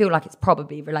thing, and I feel like it's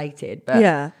probably related. But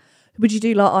yeah. Would you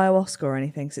do like ayahuasca or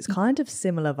anything? Because it's kind of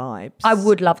similar vibes. I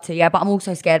would love to, yeah, but I'm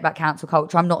also scared about cancel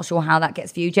culture. I'm not sure how that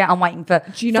gets viewed yet. I'm waiting for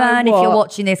Fern, if you're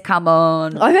watching this, come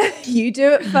on. You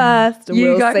do it first and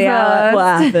we'll see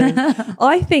what happens.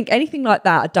 I think anything like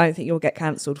that, I don't think you'll get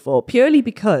cancelled for, purely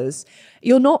because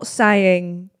you're not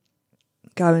saying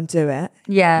go and do it.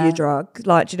 Yeah. Your drug.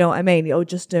 Like, do you know what I mean? You're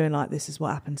just doing like, this is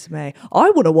what happened to me. I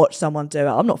want to watch someone do it.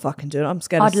 I'm not fucking doing it. I'm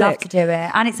scared I'd love to do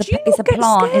it. And it's a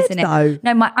plant, isn't it? Though?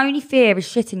 No, my only fear is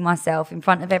shitting myself in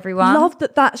front of everyone. Love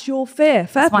that that's your fear.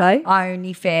 Fair play. My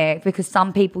only fear, because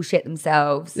some people shit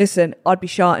themselves. Listen, I'd be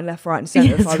shouting left, right and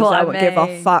centre if I was I wouldn't give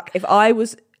a fuck. If I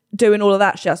was doing all of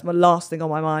that shit, that's my last thing on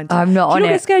my mind. I'm not on it. Do you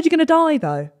not get scared you're going to die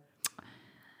though?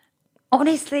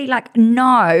 Honestly, like, no,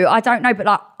 I don't know. But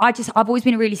like, I've always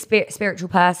been a really spiritual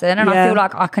person, and I feel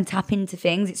like I can tap into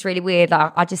things. It's really weird.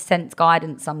 Like, I just sense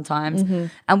guidance sometimes.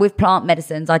 And with plant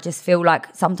medicines, I just feel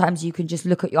like sometimes you can just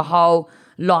look at your whole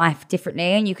life differently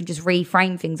and you can just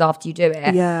reframe things after you do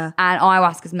it. Yeah. And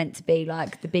ayahuasca's meant to be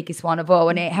like the biggest one of all,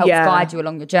 and it helps guide you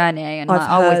along your journey. And like,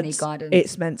 I always need guidance.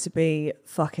 It's meant to be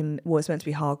it's meant to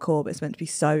be hardcore, but it's meant to be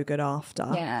so good after.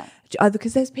 Yeah.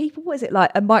 Because there's people, what is it,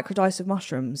 like a microdose of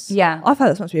mushrooms? Yeah. I've heard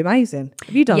that's meant to be amazing.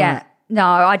 Have you done that? No,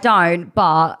 I don't.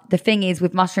 But the thing is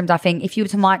with mushrooms, I think if you were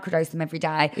to microdose them every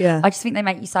day, I just think they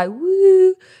make you so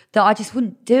woo that I just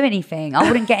wouldn't do anything. I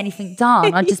wouldn't get anything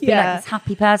done. I'd just be like this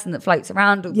happy person that floats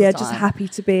around all the time. Yeah, just happy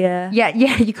to be here. Yeah,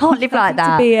 you can't live like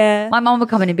that. To be here. My mum would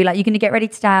come in and be like, "You're going to get ready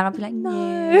today?" And I'd be like,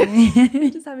 "No."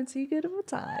 Just having too good of a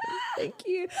time. Thank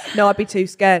you. No, I'd be too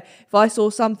scared. If I saw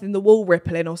something, the wall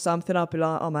rippling or something, I'd be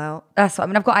like, I'm out. That's what I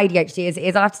mean. I've got ADHD as it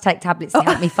is. I have to take tablets to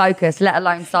help me focus, let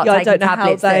alone start taking I don't know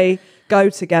tablets. How they go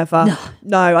together.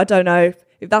 No, I don't know.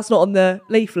 If that's not on the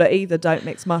leaflet either, don't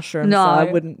mix mushrooms. No. So I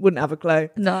wouldn't have a clue.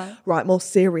 No. Right, more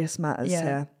serious matters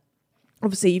here.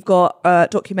 Obviously, you've got a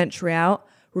documentary out,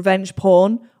 Revenge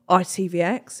Porn,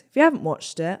 ITVX. If you haven't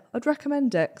watched it, I'd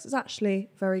recommend it because it's actually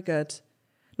very good.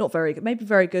 Not very good. Maybe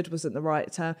very good wasn't the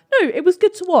right term. No, it was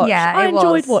good to watch. Yeah, I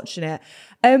enjoyed watching it.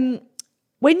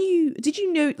 Did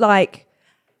you know, like,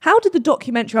 how did the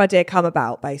documentary idea come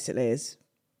about, basically, is...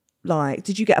 Like,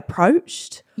 did you get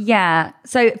approached? Yeah.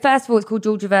 So first of all, it's called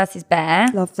Georgia versus Bear.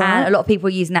 Love that. And a lot of people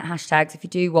are using that hashtag. So if you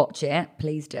do watch it,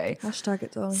 please do. Hashtag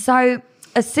it, darling. So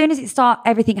as soon as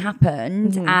everything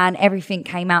happened and everything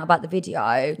came out about the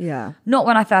video. Yeah. Not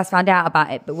when I first found out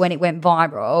about it, but when it went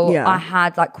viral, I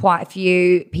had like quite a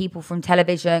few people from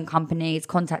television companies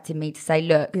contacting me to say,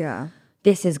 look,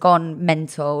 this has gone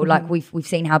mental. Like we've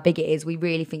seen how big it is. We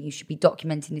really think you should be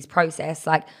documenting this process.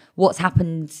 Like what's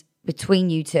happened between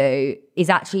you two is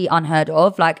actually unheard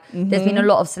of. Like there's been a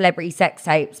lot of celebrity sex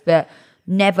tapes, but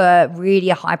never really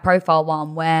a high profile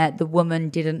one where the woman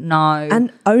didn't know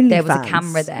and only there was a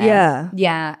camera there.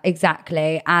 Yeah,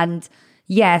 exactly. And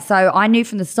so I knew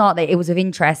from the start that it was of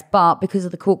interest, but because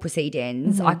of the court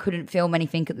proceedings, I couldn't film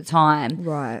anything at the time.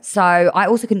 Right. So I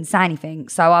also couldn't say anything.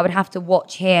 So I would have to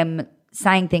watch him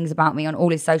saying things about me on all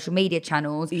his social media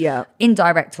channels,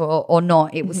 indirect or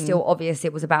not, it was still obvious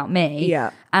it was about me.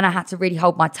 And I had to really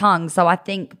hold my tongue. So I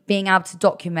think being able to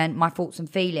document my thoughts and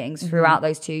feelings throughout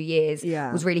those 2 years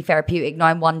was really therapeutic,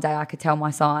 knowing one day I could tell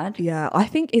my side. Yeah, I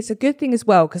think it's a good thing as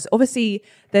well, because obviously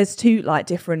there's two like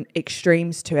different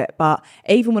extremes to it. But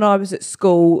even when I was at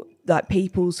school, like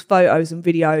people's photos and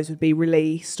videos would be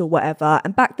released or whatever,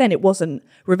 and back then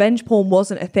revenge porn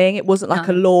wasn't a thing. It wasn't like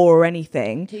a law or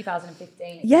anything.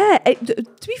 2015. Yeah,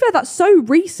 to be fair, that's so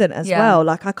recent as well.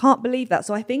 Like I can't believe that.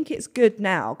 So I think it's good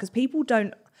now because people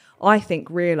don't, I think,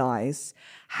 realize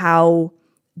how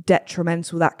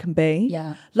detrimental that can be.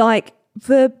 Yeah, like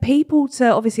for people to,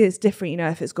 obviously it's different, you know,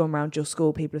 if it's gone around your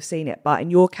school, people have seen it, but in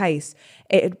your case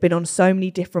it had been on so many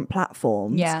different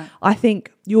platforms. I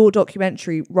think your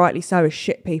documentary, rightly so, has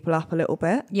shit people up a little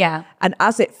bit, and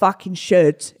as it fucking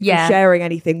should, for sharing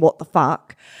anything, what the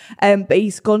fuck. But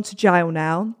he's gone to jail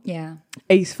now.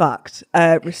 He's fucked,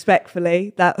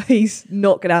 respectfully, that he's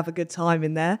not gonna have a good time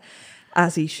in there,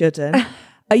 as he shouldn't.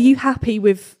 Are you happy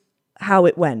with how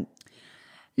it went?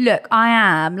 Look, I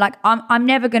am. Like, I'm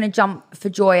never going to jump for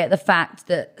joy at the fact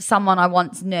that someone I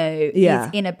once knew is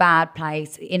in a bad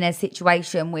place, in a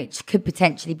situation which could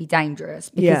potentially be dangerous.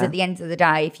 Because at the end of the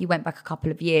day, if you went back a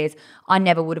couple of years, I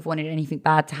never would have wanted anything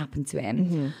bad to happen to him.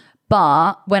 Mm-hmm.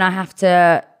 But when I have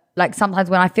to, like, sometimes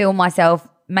when I feel myself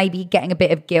maybe getting a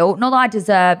bit of guilt, not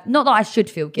that I should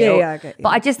feel guilt, but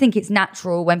I just think it's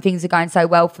natural when things are going so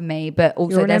well for me, but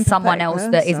also there's someone else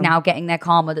that is now getting their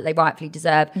karma that they rightfully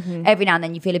deserve. Mm-hmm. Every now and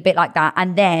then you feel a bit like that,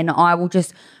 and then I will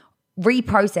just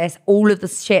reprocess all of the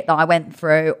shit that I went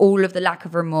through, all of the lack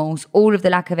of remorse, all of the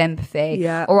lack of empathy,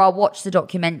 or I'll watch the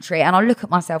documentary and I'll look at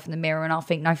myself in the mirror and I'll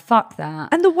think, no, fuck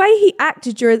that. And the way he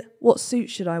acted during, what suit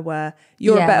should I wear?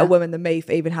 You're a better woman than me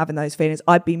for even having those feelings.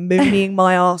 I'd be mooning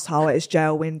my asshole at his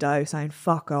jail window saying,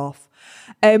 fuck off.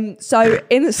 Sorry,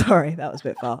 that was a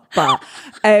bit far, but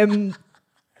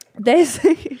there's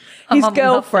his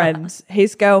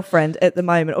girlfriend at the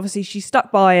moment. Obviously she's stuck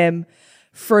by him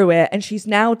through it, and she's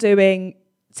now doing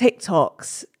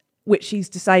TikToks, which she's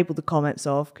disabled the comments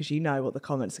of, because you know what the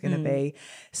comments are going to be,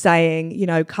 saying, you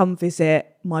know, come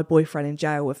visit my boyfriend in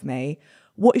jail with me.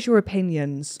 What is your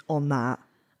opinions on that?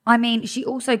 I mean, she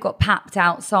also got papped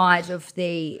outside of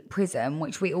the prison,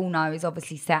 which we all know is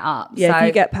obviously set up. Yeah, if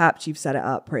you get papped, you've set it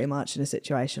up pretty much in a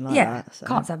situation like that. So.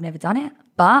 Can't say I've never done it,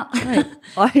 but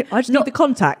I just need the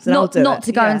contact and I'll do it. Not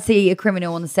to go and see a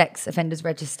criminal on the sex offenders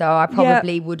register. I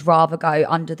probably would rather go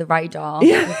under the radar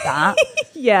with that.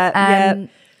 And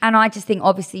I just think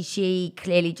obviously she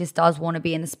clearly just does want to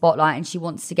be in the spotlight, and she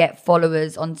wants to get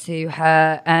followers onto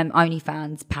her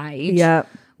OnlyFans page. Yeah.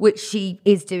 Which she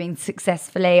is doing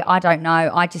successfully. I don't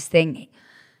know. I just think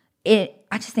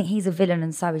he's a villain,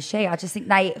 and so is she. I just think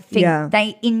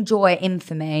they enjoy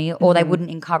infamy, or they wouldn't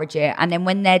encourage it. And then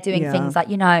when they're doing things like,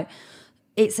 you know,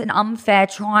 it's an unfair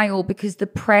trial because the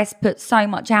press put so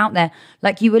much out there.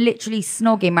 Like, you were literally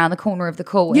snogging around the corner of the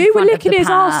court. You were licking his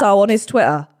arsehole on his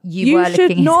Twitter. You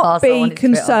should not be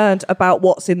concerned about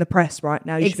what's in the press right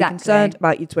now. You should be concerned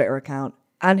about your Twitter account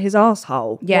and his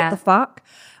arsehole. Yeah. What the fuck?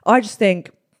 I just think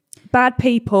bad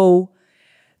people,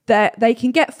 that they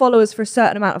can get followers for a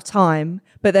certain amount of time,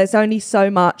 but there's only so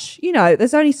much, you know,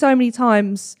 there's only so many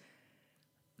times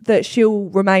that she'll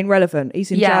remain relevant.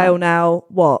 He's in jail now.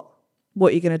 What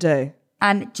are you going to do?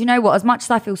 And do you know what? As much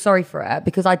as I feel sorry for her,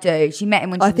 because I do, she met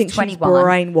him when she was 21. She's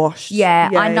brainwashed.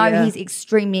 Yeah, I know he's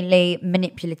extremely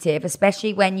manipulative,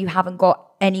 especially when you haven't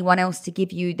got anyone else to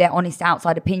give you their honest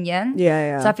outside opinion.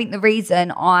 So I think the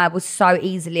reason I was so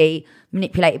easily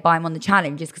manipulated by him on the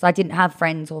challenge is because I didn't have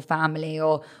friends or family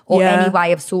or any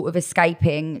way of sort of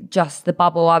escaping just the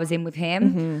bubble I was in with him.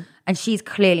 Mm-hmm. And she's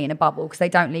clearly in a bubble because they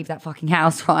don't leave that fucking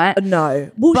house, right? No.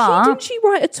 Well, didn't she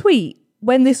write a tweet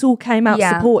when this all came out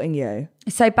supporting you?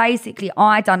 So basically,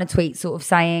 I done a tweet sort of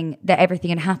saying that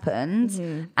everything had happened.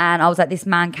 Mm-hmm. And I was like, this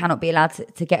man cannot be allowed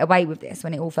to get away with this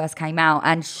when it all first came out.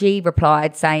 And she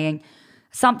replied saying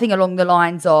something along the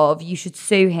lines of, you should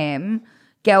sue him.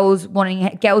 Girls being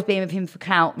with him for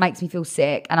clout makes me feel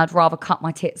sick, and I'd rather cut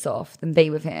my tits off than be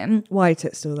with him. Why are your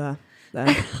tits still there?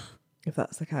 If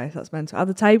that's the case, that's mental.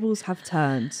 Other tables have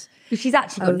turned. She's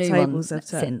actually got new ones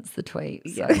since the tweet.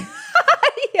 So.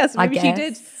 Yes, maybe she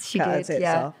did. She did,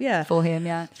 yeah. For him,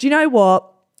 yeah. Do you know what?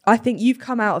 I think you've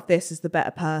come out of this as the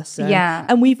better person. Yeah.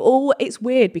 And it's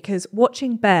weird because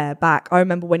watching Bear back, I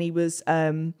remember when he was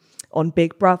on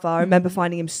Big Brother, I remember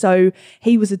finding him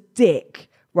he was a dick,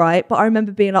 right? But I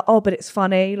remember being like, oh, but it's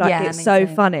funny. Like, it's so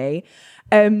funny.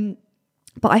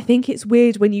 But I think it's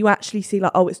weird when you actually see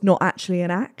like, oh, it's not actually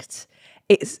an act.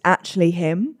 It's actually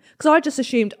him. Because I just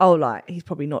assumed, oh, like, he's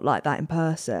probably not like that in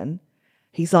person.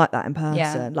 He's like that in person.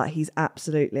 Yeah. Like, he's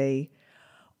absolutely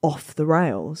off the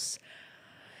rails.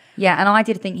 Yeah, and I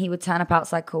did think he would turn up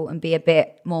outside court and be a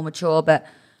bit more mature, but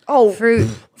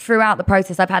throughout the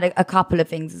process, I've had a couple of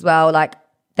things as well. Like,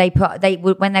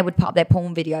 when they would put up their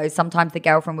porn videos, sometimes the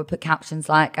girlfriend would put captions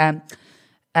like,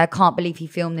 can't believe he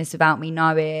filmed this without me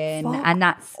knowing. And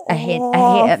that's a hit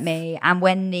at me. And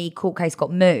when the court case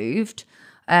got moved,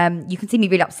 you can see me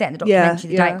really upset in the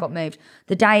documentary the day it got moved.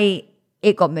 The day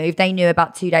it got moved, they knew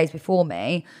about 2 days before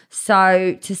me.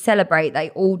 So to celebrate, they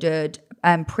ordered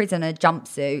prisoner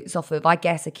jumpsuits off of, I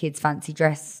guess, a kid's fancy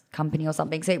dress company or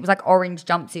something. So it was like orange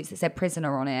jumpsuits that said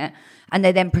prisoner on it. And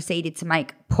they then proceeded to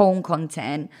make porn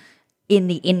content in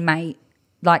the inmate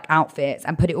like outfits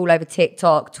and put it all over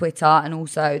TikTok, Twitter, and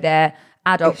also their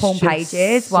adult porn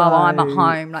pages while I'm at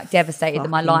home, like devastated that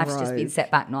my life's just been set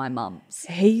back 9 months.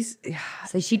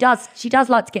 So she does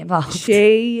like to get involved.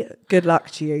 Good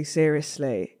luck to you,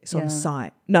 seriously. It's on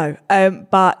site. No,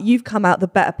 but you've come out the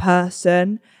better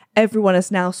person, everyone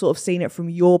has now sort of seen it from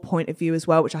your point of view as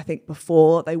well, which I think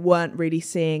before they weren't really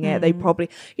seeing it. They probably,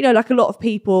 you know, like a lot of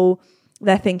people,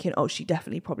 they're thinking, oh, she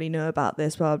definitely probably knew about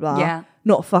this, blah, blah, blah. Yeah.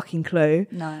 Not a fucking clue.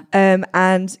 No.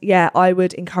 And yeah, I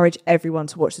would encourage everyone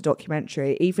to watch the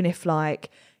documentary, even if like,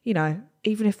 you know,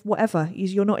 even if whatever,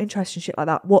 you're not interested in shit like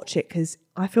that, watch it, because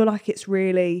I feel like it's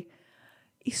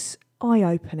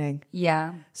eye-opening.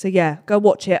 Yeah. So yeah, go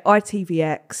watch it,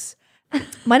 ITVX.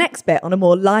 My next bit, on a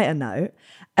more lighter note,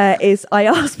 is I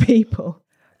asked people,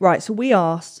 right, so we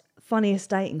asked funniest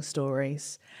dating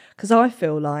stories, because I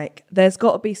feel like there's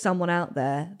got to be someone out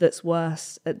there that's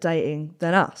worse at dating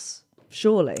than us,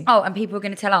 surely. Oh, and people are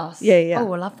going to tell us? Yeah.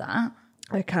 Oh, I love that.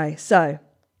 Okay, so,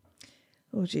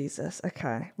 oh Jesus,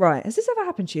 okay. Right, has this ever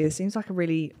happened to you? It seems like a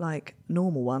really, like,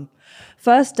 normal one.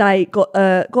 First date,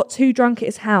 got too drunk at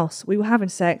his house. We were having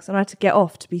sex and I had to get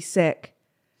off to be sick.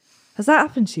 Has that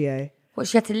happened to you? What,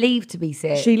 she had to leave to be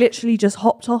sick? She literally just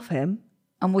hopped off him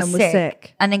and was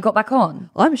sick. And then got back on?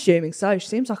 I'm assuming so. She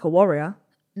seems like a warrior.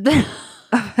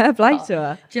 Fair play to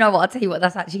her. Do you know what? I'll tell you what,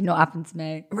 that's actually not happened to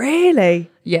me. Really?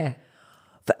 Yeah.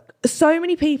 So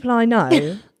many people I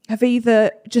know have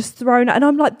either just thrown it, and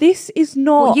I'm like, this is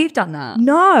not... Well, you've done that?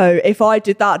 No. If I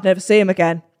did that, I'd never see him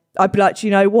again. I'd be like, do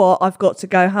you know what? I've got to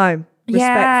go home.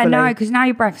 Yeah, no, because now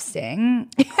your breath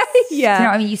stinks. Yeah. Do you know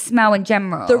what I mean? You smell in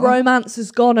general. The romance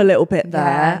has gone a little bit there.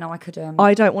 Yeah, no, I couldn't.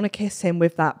 I don't want to kiss him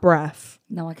with that breath.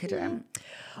 No, I couldn't.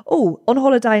 Oh, on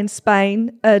holiday in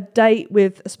Spain, a date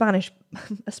with a Spanish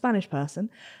person.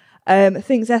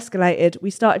 Things escalated. We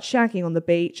started shagging on the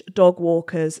beach. Dog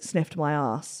walkers sniffed my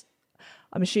ass.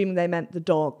 I'm assuming they meant the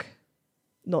dog,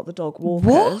 not the dog walkers.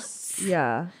 What?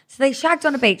 Yeah. So they shagged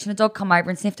on a beach and a dog come over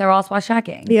and sniffed their ass while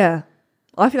shagging? Yeah.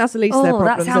 I think that's the least of their Oh, that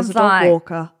problems. sounds There's a dog like-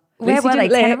 walker. At Where least he were they?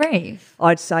 didn't lick. Tenerife?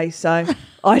 I'd say so.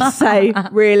 I'd say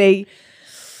really.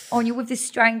 Oh, and you're with this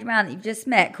strange man that you've just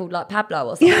met called like Pablo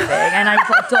or something, and now you've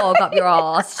got a dog up your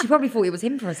ass. She probably thought it was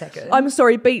him for a second. I'm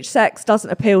sorry, beach sex doesn't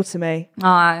appeal to me.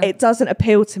 No. It doesn't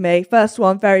appeal to me. First of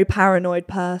all, I'm a very paranoid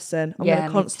person. I'm Yeah, going to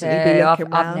me constantly be too. looking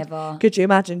I've around. never- Could you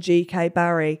imagine GK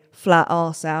Barry flat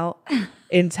arse out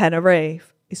in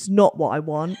Tenerife? It's not what I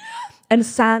want. And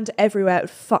sand everywhere, it would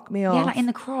fuck me off. Yeah, like in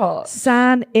the crotch.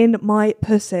 Sand in my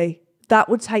pussy. That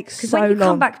would take so Because when you long.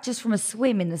 come back just from a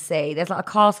swim in the sea, there's like a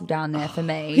castle down there for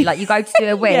me. Like you go to do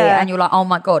a wee Yeah. and you're like, oh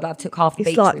my God, I've took half the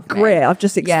It's beach like with grit. me. I've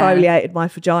just exfoliated my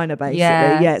vagina, basically.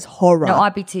 Yeah, it's horror. No,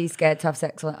 I'd be too scared to have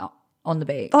sex on the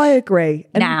beach. I agree.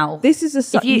 And now. this is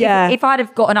a If I'd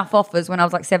have got enough offers when I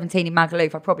was like 17 in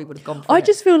Magaluf, I probably would have gone for it. I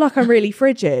just feel like I'm really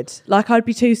frigid. Like I'd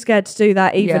be too scared to do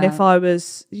that, even Yeah. if I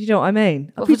was. You know what I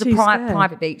mean? I'd What be was a too scared.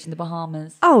 private beach in the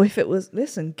Bahamas? Oh, if it was,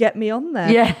 listen, get me on there.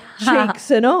 Yeah.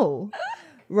 Cheeks and all.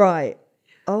 Right.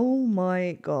 Oh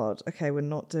my God. Okay, we're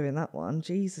not doing that one.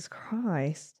 Jesus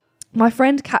Christ. My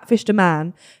friend catfished a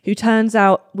man who turns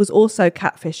out was also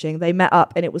catfishing. They met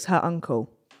up and it was her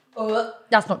uncle.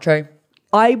 That's not true.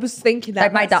 I was thinking that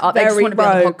They've made that up. They just very want to be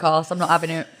on the rogue. podcast. I'm not having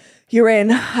it. You're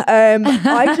in.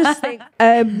 I just think,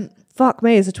 fuck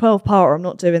me, as a 12-parter, I'm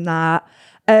not doing that.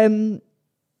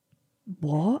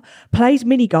 What? Played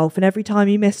mini golf, and every time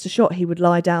he missed a shot, he would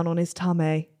lie down on his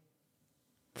tummy.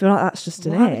 I feel like that's just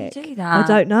an Why would ick. you do that? I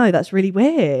don't know. That's really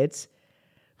weird.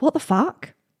 What the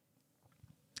fuck?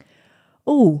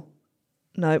 Oh,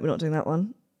 no, we're not doing that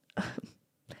one.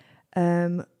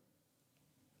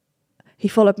 He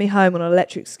followed me home on an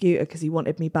electric scooter because he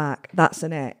wanted me back. That's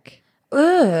an ick.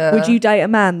 Ugh. Would you date a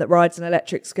man that rides an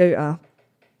electric scooter?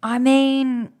 I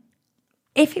mean,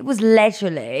 if it was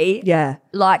leisurely, Yeah.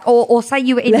 like, or say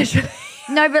you were in Leisurely.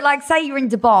 no, but like say you're in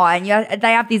Dubai and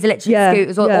they have these electric Yeah,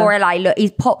 scooters or LA. Look,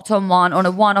 he's popped on one on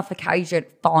a one-off occasion.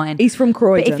 Fine. He's from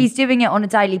Croydon. But if he's doing it on a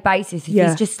daily basis, if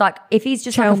he's just like a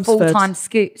Chelmsford. full-time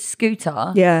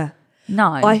scooter, Yeah.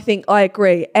 no. I think I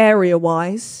agree.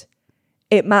 Area-wise,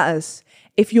 it matters.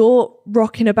 If you're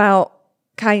rocking about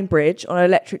Cambridge on an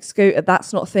electric scooter,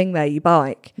 that's not a thing there, you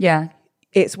bike. yeah.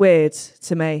 It's weird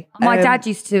to me. My dad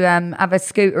used to have a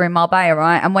scooter in Marbella,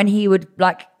 right? And when he would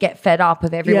like get fed up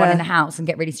of everyone Yeah. in the house and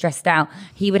get really stressed out,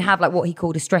 he would have like what he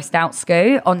called a stressed out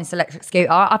scoot on this electric scooter.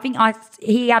 I think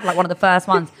he had like one of the first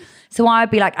ones. So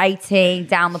I'd be like 18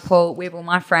 down the pool with all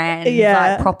my friends,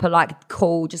 Yeah. like proper like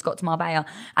cool, just got to Marbella.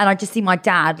 And I just see my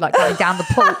dad like going down the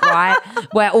pool, right?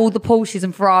 Where all the Porsches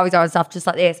and Ferraris are and stuff just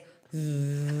like this.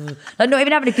 Like not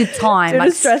even having a good time, Doing a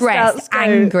like stressed out stressed, scoot.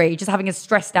 angry, just having a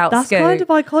stressed out That's scoot. kind of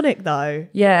iconic, though.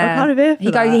 Yeah. I'm kind of here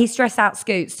for that. He stressed out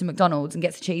scoots to McDonald's and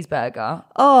gets a cheeseburger.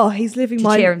 Oh, he's living To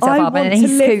my... cheer himself I up, and want then he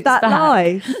to live scoots that back.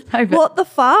 life. No, but- What the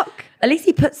fuck? At least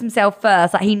he puts himself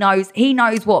first. Like he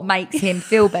knows what makes him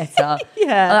feel better.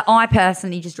 Yeah. I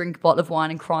personally just drink a bottle of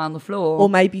wine and cry on the floor. Or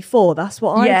maybe 4. That's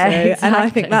what I do. Exactly. And I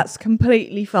think that's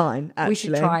completely fine, actually. We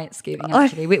should try it scooting,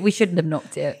 actually. We shouldn't have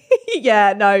knocked it.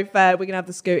 Yeah, no, fair. We're going to have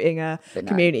the scooting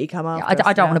community come after us.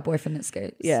 I don't want a boyfriend that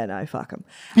scoots. Yeah, no, fuck them.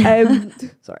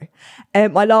 Sorry.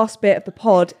 My last bit of the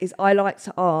pod is I like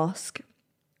to ask,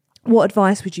 what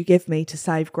advice would you give me to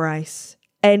save grace?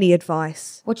 Any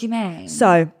advice? What do you mean?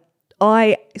 So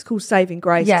it's called Saving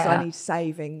Grace because Yeah. I need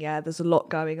saving. Yeah, there's a lot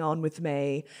going on with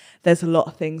me. There's a lot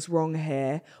of things wrong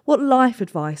here. What life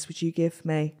advice would you give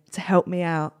me to help me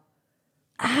out?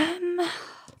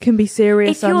 Can be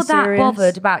serious. If you're unserious. that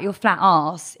bothered about your flat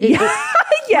arse,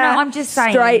 yeah, I'm just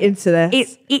saying. Straight into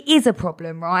this. It is a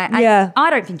problem, right? And Yeah. I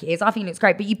don't think it is. I think it looks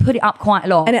great, but you put it up quite a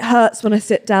lot. And it hurts when I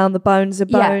sit down. The bones are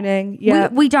boning. Yeah.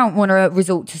 We don't want to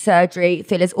resort to surgery,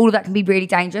 fillers. All of that can be really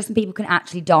dangerous and people can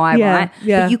actually die, Yeah, right?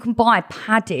 yeah. But you can buy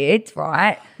padded,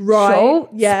 right? Right,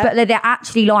 Shorts, yeah. but they're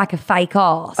actually like a fake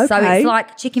arse. So Okay. it's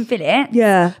like chicken fillet.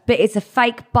 Yeah. But it's a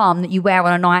fake bum that you wear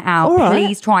on a night out. All right.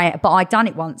 Please try it. But I done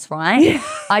it once, right?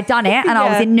 I done it and I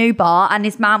was Yeah. in New Bar and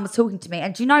this man was talking to me.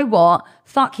 And do you know what?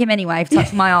 Fuck him anyway for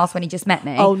touching my ass when he just met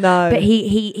me. Oh, no. But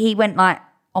he went like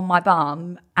on my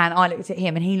bum and I looked at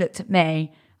him and he looked at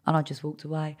me and I just walked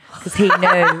away because he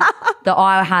knew that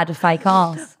I had a fake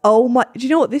ass. Oh my! Do you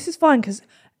know what? This is fine because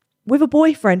with a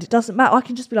boyfriend, it doesn't matter. I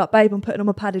can just be like, babe, I'm putting on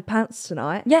my padded pants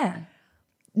tonight. Yeah.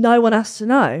 No one has to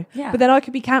know. Yeah. But then I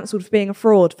could be cancelled for being a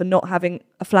fraud for not having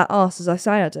a flat ass, as I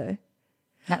say I do.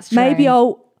 That's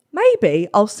true. Maybe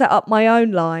I'll set up my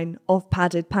own line of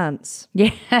padded pants.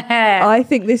 Yeah. I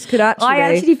think this could actually. I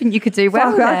actually think you could do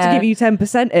well. Fuck, I have to give you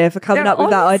 10% here for coming No, up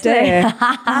with honestly. that idea.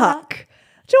 Fuck.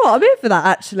 Do you know what? I'm here for that,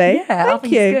 actually. Yeah, I thank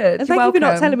think you. it's good. And You're thank you for not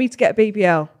welcome. telling me to get a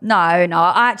BBL. No,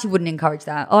 I actually wouldn't encourage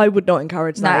that. I would not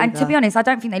encourage No, that. and to either. be honest, I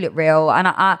don't think they look real. And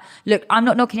I look, I'm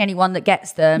not knocking anyone that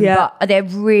gets them, Yeah. but they're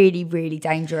really, really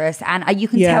dangerous. And you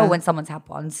can Yeah. tell when someone's had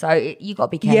one. So you got to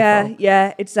be careful.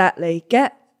 Yeah, exactly.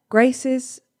 Get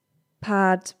Grace's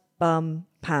pad bum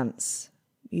pants.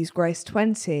 Use Grace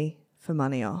 20 for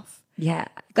money off. Yeah.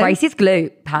 Grace's glue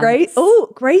pants.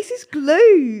 Grace's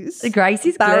glues.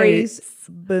 Grace's Barry's glues.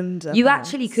 bunda. You pants.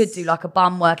 actually could do like a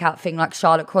bum workout thing like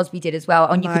Charlotte Crosby did as well.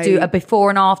 And you could do Mate. a before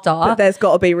and after. But there's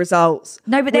got to be results.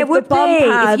 No, but there With would the bum be.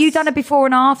 pads. If you've done a before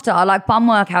and after, like bum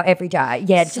workout every day.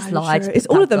 Yeah, just So lie. true. It's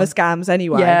all of them are scams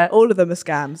anyway. Yeah. All of them are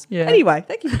scams. Yeah. Anyway,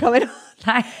 thank you for coming on.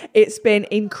 Thanks. It's been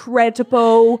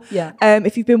incredible. Yeah.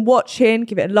 If you've been watching,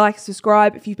 give it a like,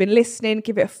 subscribe. If you've been listening,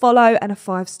 give it a follow and a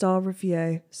 5-star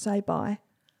review. Say bye.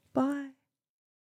 Bye.